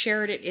they have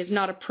shared it is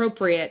not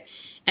appropriate,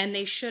 and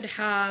they should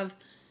have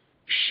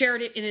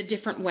shared it in a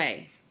different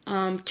way.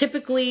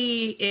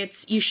 Typically, it's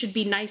you should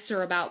be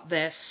nicer about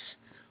this,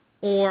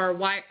 or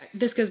why.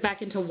 This goes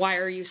back into why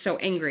are you so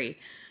angry?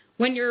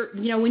 When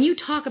when you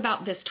talk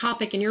about this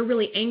topic and you're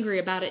really angry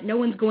about it, no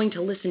one's going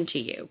to listen to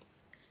you.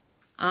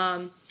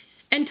 And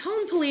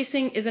tone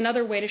policing is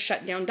another way to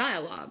shut down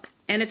dialogue,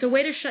 and it's a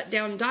way to shut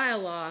down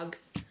dialogue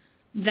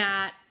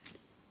that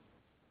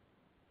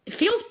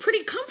feels pretty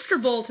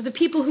comfortable to the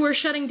people who are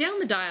shutting down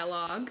the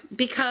dialogue,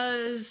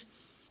 because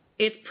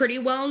it's pretty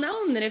well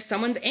known that if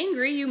someone's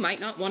angry, you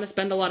might not want to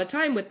spend a lot of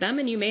time with them,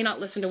 and you may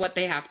not listen to what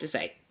they have to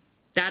say.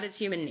 That is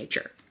human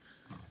nature.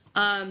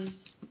 But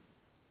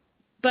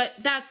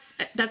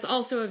that's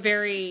also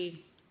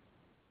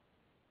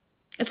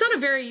it's not a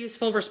very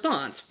useful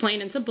response,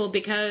 plain and simple,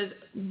 because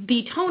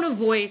the tone of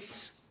voice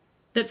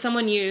that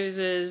someone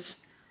uses,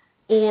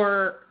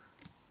 or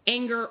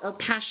anger or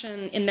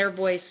passion in their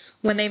voice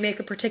when they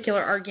make a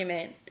particular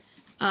argument,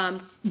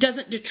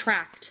 doesn't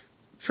detract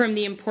from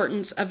the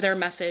importance of their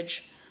message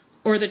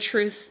or the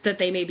truth that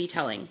they may be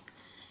telling.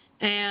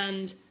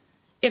 And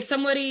if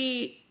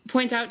somebody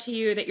points out to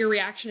you that your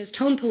reaction is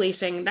tone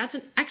policing, that's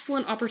an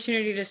excellent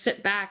opportunity to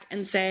sit back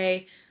and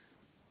say,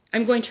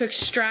 I'm going to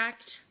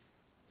extract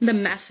the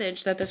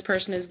message that this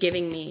person is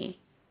giving me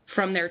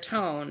from their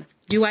tone.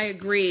 Do I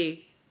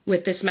agree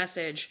with this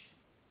message?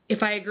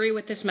 If I agree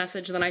with this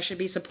message, then I should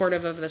be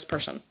supportive of this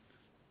person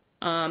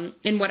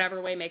in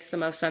whatever way makes the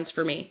most sense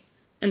for me.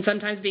 And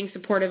sometimes being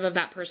supportive of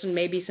that person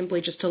may be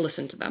simply just to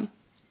listen to them.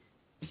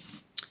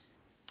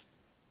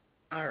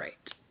 All right.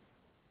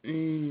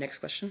 Next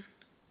question.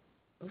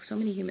 Oh, so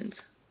many humans.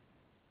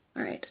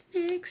 All right,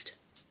 next.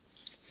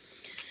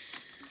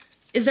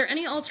 Is there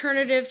any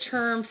alternative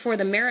term for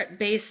the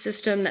merit-based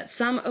system that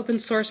some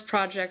open source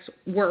projects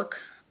work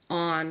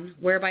on,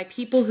 whereby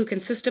people who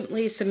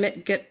consistently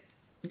submit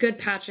good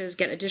patches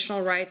get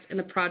additional rights in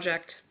the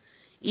project,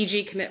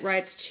 e.g. commit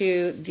rights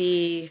to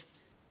the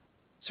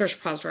source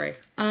repository?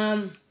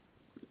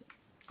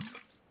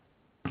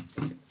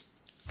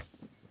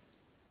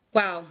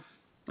 Wow.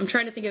 I'm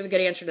trying to think of a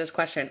good answer to this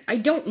question. I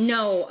don't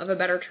know of a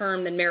better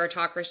term than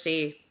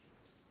meritocracy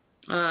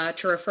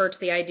to refer to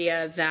the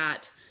idea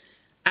that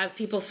as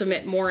people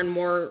submit more and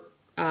more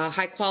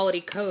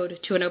high-quality code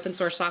to an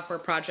open-source software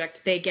project,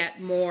 they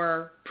get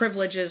more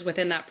privileges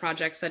within that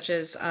project, such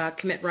as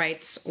commit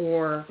rights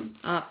or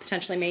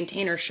potentially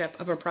maintainership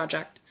of a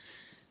project.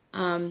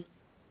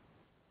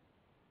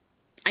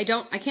 I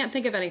can't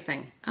think of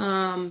anything,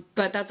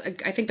 but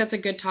I think that's a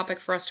good topic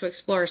for us to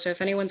explore. So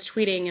if anyone's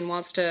tweeting and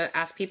wants to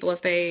ask people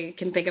if they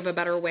can think of a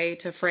better way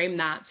to frame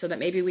that, so that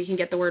maybe we can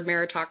get the word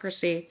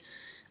meritocracy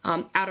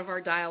out of our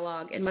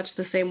dialogue, in much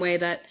the same way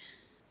that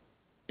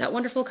that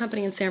wonderful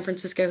company in San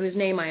Francisco, whose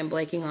name I am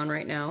blanking on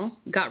right now,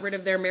 got rid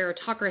of their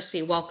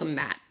meritocracy welcome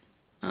mat.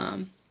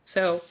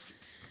 So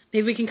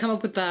maybe we can come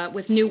up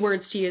with new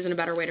words to use and a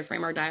better way to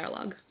frame our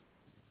dialogue.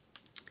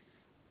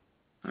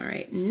 All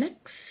right, next.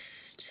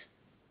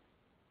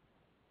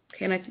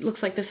 Okay, and it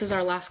looks like this is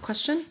our last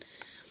question.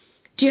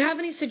 Do you have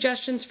any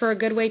suggestions for a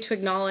good way to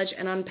acknowledge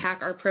and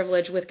unpack our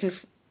privilege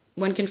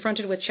when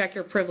confronted with check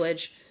your privilege,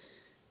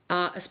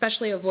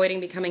 especially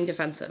avoiding becoming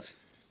defensive?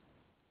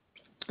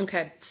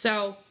 Okay,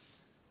 so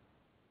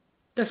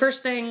the first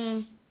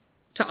thing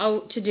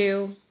to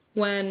do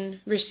when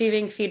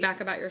receiving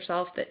feedback about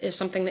yourself that is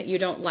something that you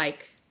don't like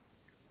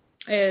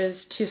is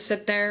to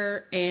sit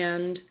there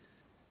and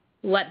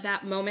let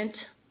that moment,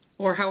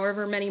 or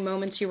however many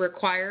moments you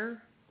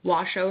require,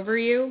 wash over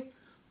you,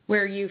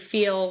 where you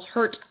feel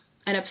hurt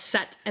and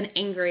upset and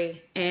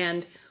angry,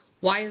 and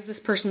why is this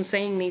person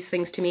saying these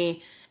things to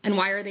me, and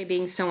why are they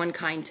being so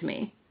unkind to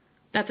me?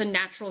 That's a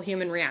natural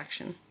human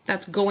reaction.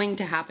 That's going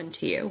to happen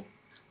to you.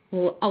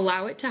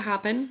 Allow it to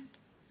happen.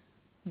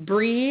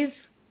 Breathe.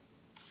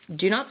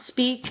 Do not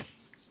speak.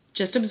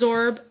 Just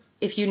absorb.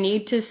 If you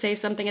need to say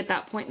something at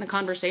that point in the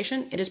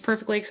conversation, it is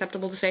perfectly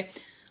acceptable to say,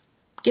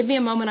 give me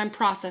a moment, I'm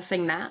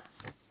processing that.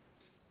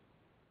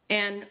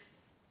 And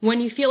when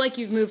you feel like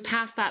you've moved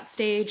past that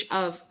stage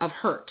of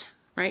hurt,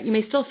 right? You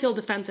may still feel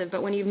defensive,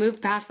 but when you've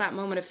moved past that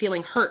moment of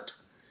feeling hurt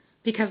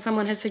because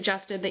someone has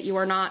suggested that you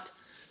are not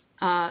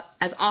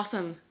as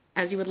awesome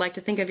as you would like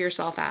to think of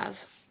yourself as,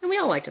 and we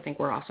all like to think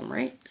we're awesome,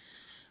 right?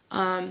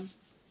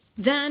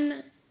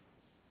 Then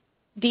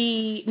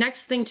the next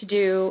thing to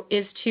do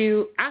is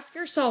to ask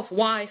yourself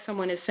why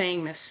someone is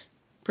saying this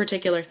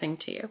particular thing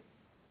to you.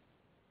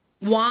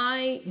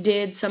 Why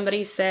did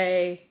somebody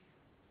say,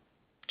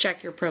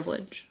 check your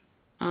privilege?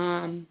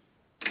 And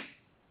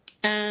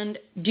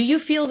do you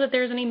feel that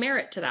there's any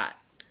merit to that?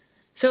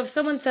 So if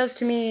someone says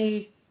to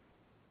me,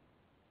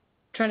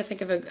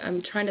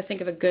 I'm trying to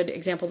think of a good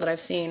example that I've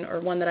seen or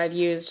one that I've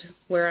used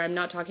where I'm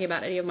not talking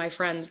about any of my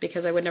friends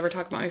because I would never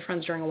talk about my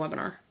friends during a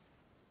webinar.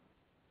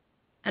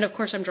 And of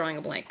course I'm drawing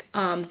a blank.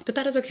 But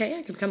that is okay.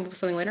 I can come up with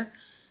something later.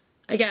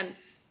 Again,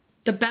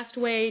 the best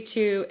way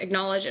to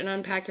acknowledge and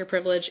unpack your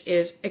privilege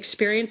is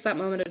experience that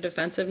moment of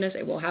defensiveness.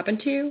 It will happen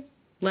to you.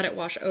 Let it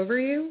wash over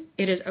you.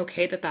 It is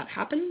okay that that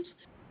happens.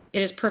 It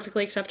is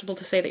perfectly acceptable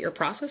to say that you're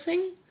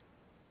processing.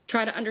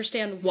 Try to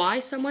understand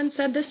why someone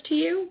said this to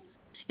you.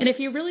 And if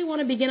you really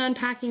want to begin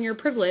unpacking your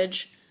privilege,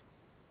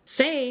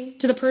 say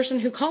to the person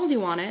who called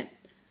you on it,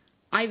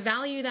 I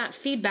value that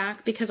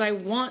feedback because I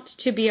want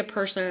to be a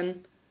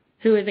person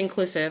who is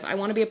inclusive. I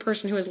want to be a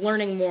person who is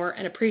learning more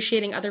and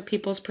appreciating other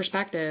people's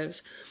perspectives.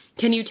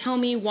 Can you tell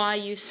me why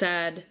you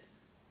said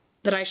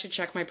that I should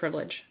check my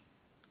privilege?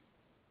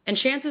 And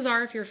chances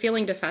are, if you're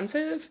feeling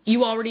defensive,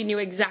 you already knew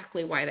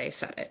exactly why they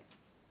said it.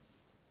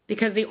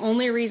 Because the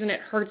only reason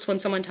it hurts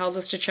when someone tells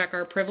us to check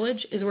our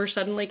privilege is we're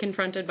suddenly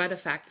confronted by the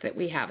fact that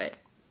we have it.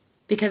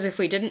 Because if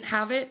we didn't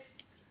have it,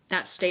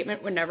 that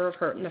statement would never have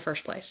hurt in the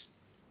first place.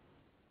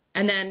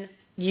 And then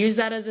use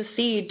that as a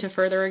seed to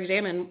further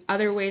examine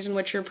other ways in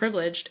which you're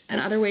privileged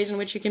and other ways in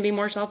which you can be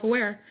more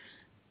self-aware.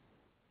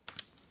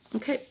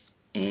 Okay,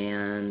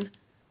 and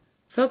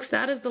folks,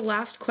 that is the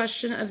last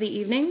question of the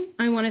evening.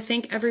 I want to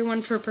thank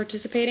everyone for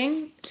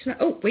participating.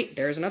 Oh, wait,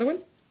 there's another one.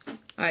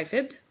 I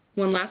fibbed.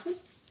 One last one.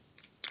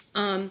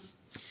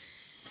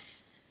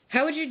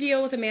 How would you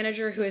deal with a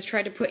manager who has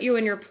tried to put you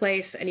in your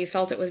place and you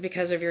felt it was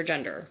because of your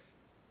gender?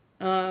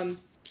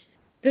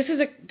 This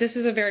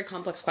is a very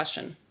complex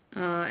question,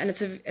 and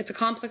it's a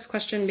complex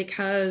question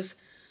because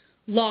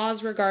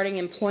laws regarding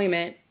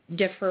employment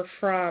differ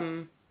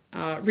from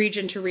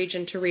region to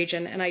region to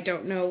region, and I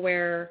don't know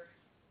where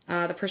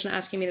the person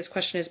asking me this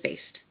question is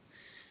based.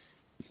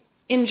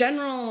 In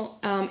general,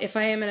 if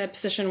I am in a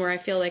position where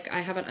I feel like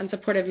I have an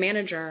unsupportive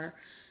manager,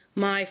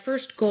 my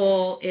first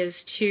goal is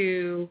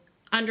to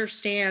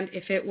understand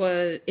if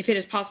it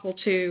is possible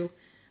to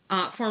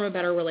form a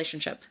better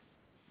relationship.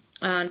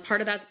 And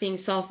part of that's being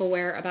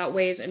self-aware about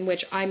ways in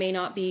which I may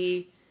not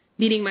be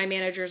meeting my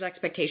manager's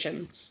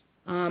expectations.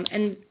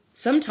 And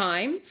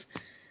sometimes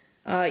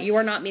you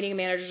are not meeting a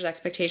manager's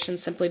expectations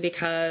simply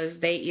because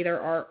they either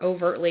are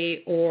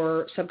overtly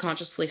or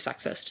subconsciously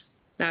sexist.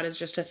 That is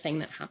just a thing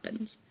that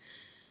happens.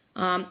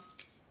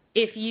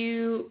 If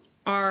you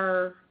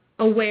are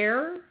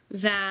aware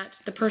that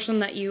the person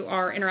that you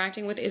are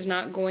interacting with is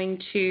not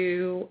going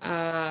to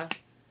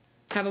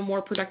have a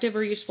more productive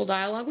or useful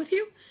dialogue with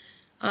you,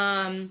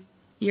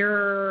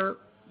 your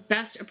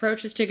best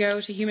approach is to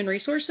go to human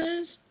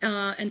resources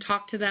and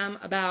talk to them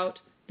about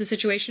the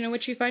situation in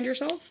which you find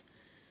yourself.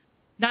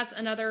 That's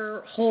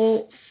another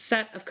whole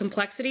set of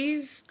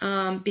complexities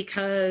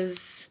because,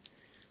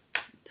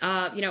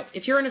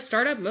 if you're in a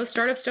startup, most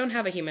startups don't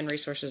have a human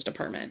resources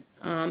department.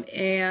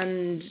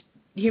 And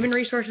human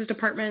resources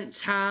departments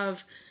have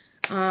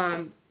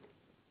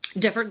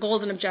different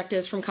goals and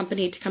objectives from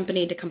company to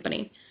company to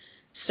company.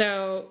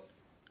 So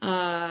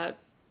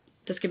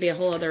this could be a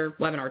whole other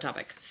webinar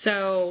topic.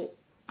 So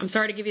I'm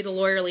sorry to give you the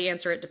lawyerly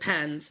answer, it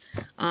depends.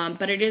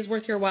 But it is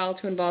worth your while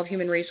to involve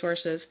human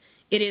resources.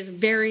 It is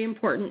very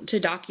important to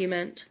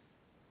document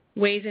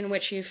ways in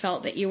which you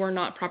felt that you were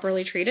not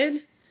properly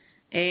treated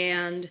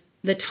and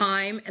the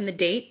time and the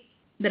date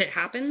that it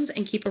happens,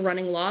 and keep a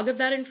running log of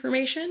that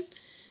information,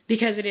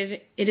 because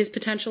it is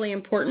potentially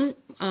important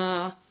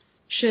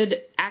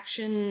should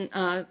action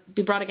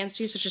be brought against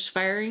you, such as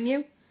firing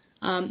you,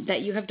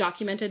 that you have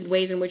documented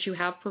ways in which you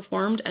have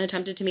performed and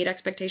attempted to meet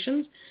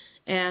expectations,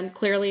 and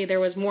clearly there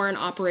was more in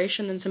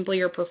operation than simply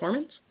your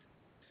performance.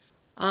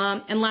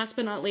 And last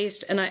but not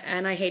least, and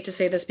I hate to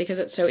say this because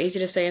it's so easy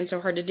to say and so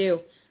hard to do,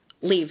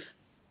 leave.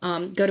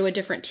 Go to a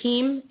different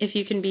team if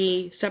you can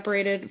be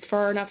separated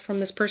far enough from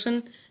this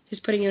person who's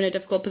putting you in a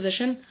difficult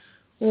position,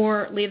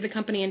 or leave the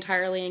company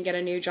entirely and get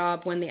a new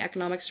job when the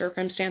economic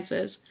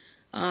circumstances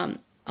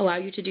allow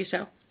you to do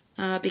so,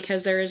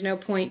 because there is no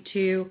point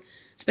to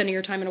spending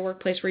your time in a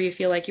workplace where you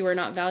feel like you are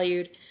not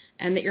valued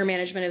and that your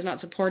management is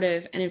not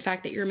supportive, and in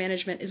fact that your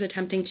management is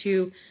attempting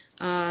to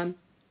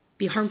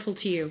be harmful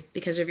to you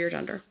because of your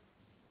gender.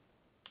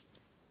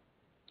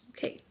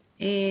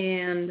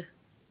 And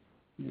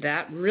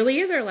that really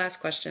is our last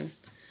question.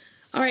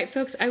 All right,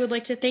 folks, I would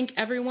like to thank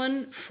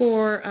everyone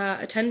for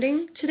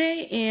attending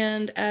today.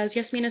 And as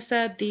Yasmina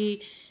said, the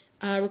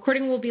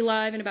recording will be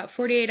live in about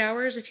 48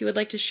 hours if you would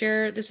like to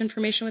share this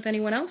information with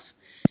anyone else.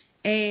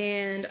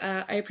 And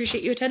I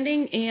appreciate you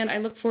attending, and I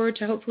look forward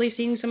to hopefully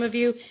seeing some of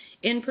you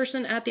in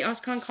person at the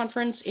OSCON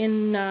conference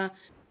in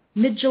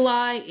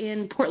mid-July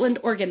in Portland,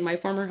 Oregon, my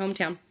former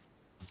hometown.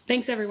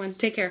 Thanks, everyone.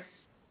 Take care.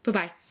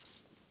 Bye-bye.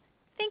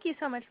 Thank you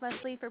so much,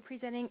 Leslie, for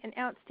presenting an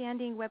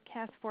outstanding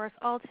webcast for us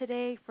all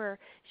today, for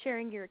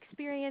sharing your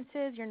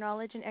experiences, your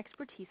knowledge, and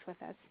expertise with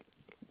us.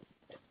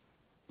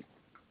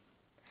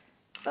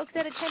 Folks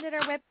that attended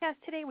our webcast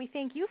today, we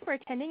thank you for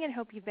attending and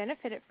hope you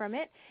benefited from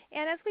it.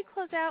 And as we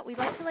close out, we'd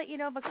like to let you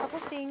know of a couple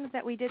things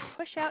that we did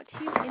push out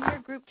to you in your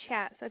group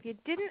chat. So if you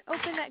didn't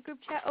open that group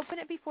chat, open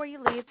it before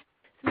you leave.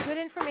 Some good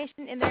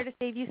information in there to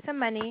save you some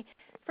money.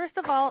 First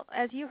of all,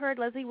 as you heard,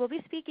 Leslie will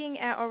be speaking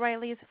at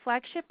O'Reilly's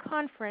flagship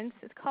conference.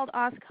 It's called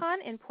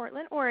OSCON in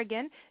Portland,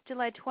 Oregon,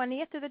 July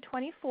 20th to the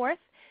 24th.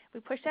 We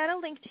pushed out a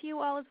link to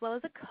you all as well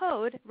as a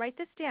code. Write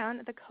this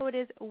down. The code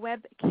is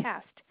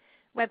Webcast.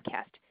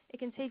 It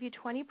can save you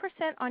 20%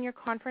 on your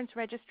conference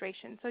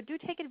registration. So do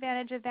take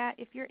advantage of that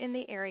if you're in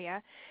the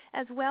area.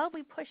 As well,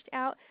 we pushed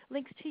out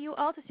links to you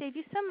all to save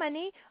you some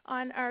money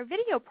on our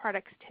video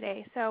products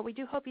today. So we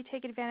do hope you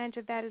take advantage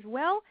of that as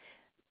well.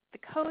 The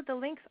code, the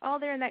links, all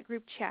there in that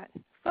group chat.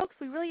 Folks,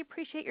 we really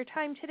appreciate your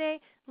time today.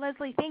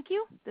 Leslie, thank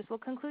you. This will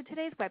conclude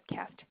today's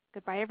webcast.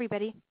 Goodbye,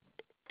 everybody.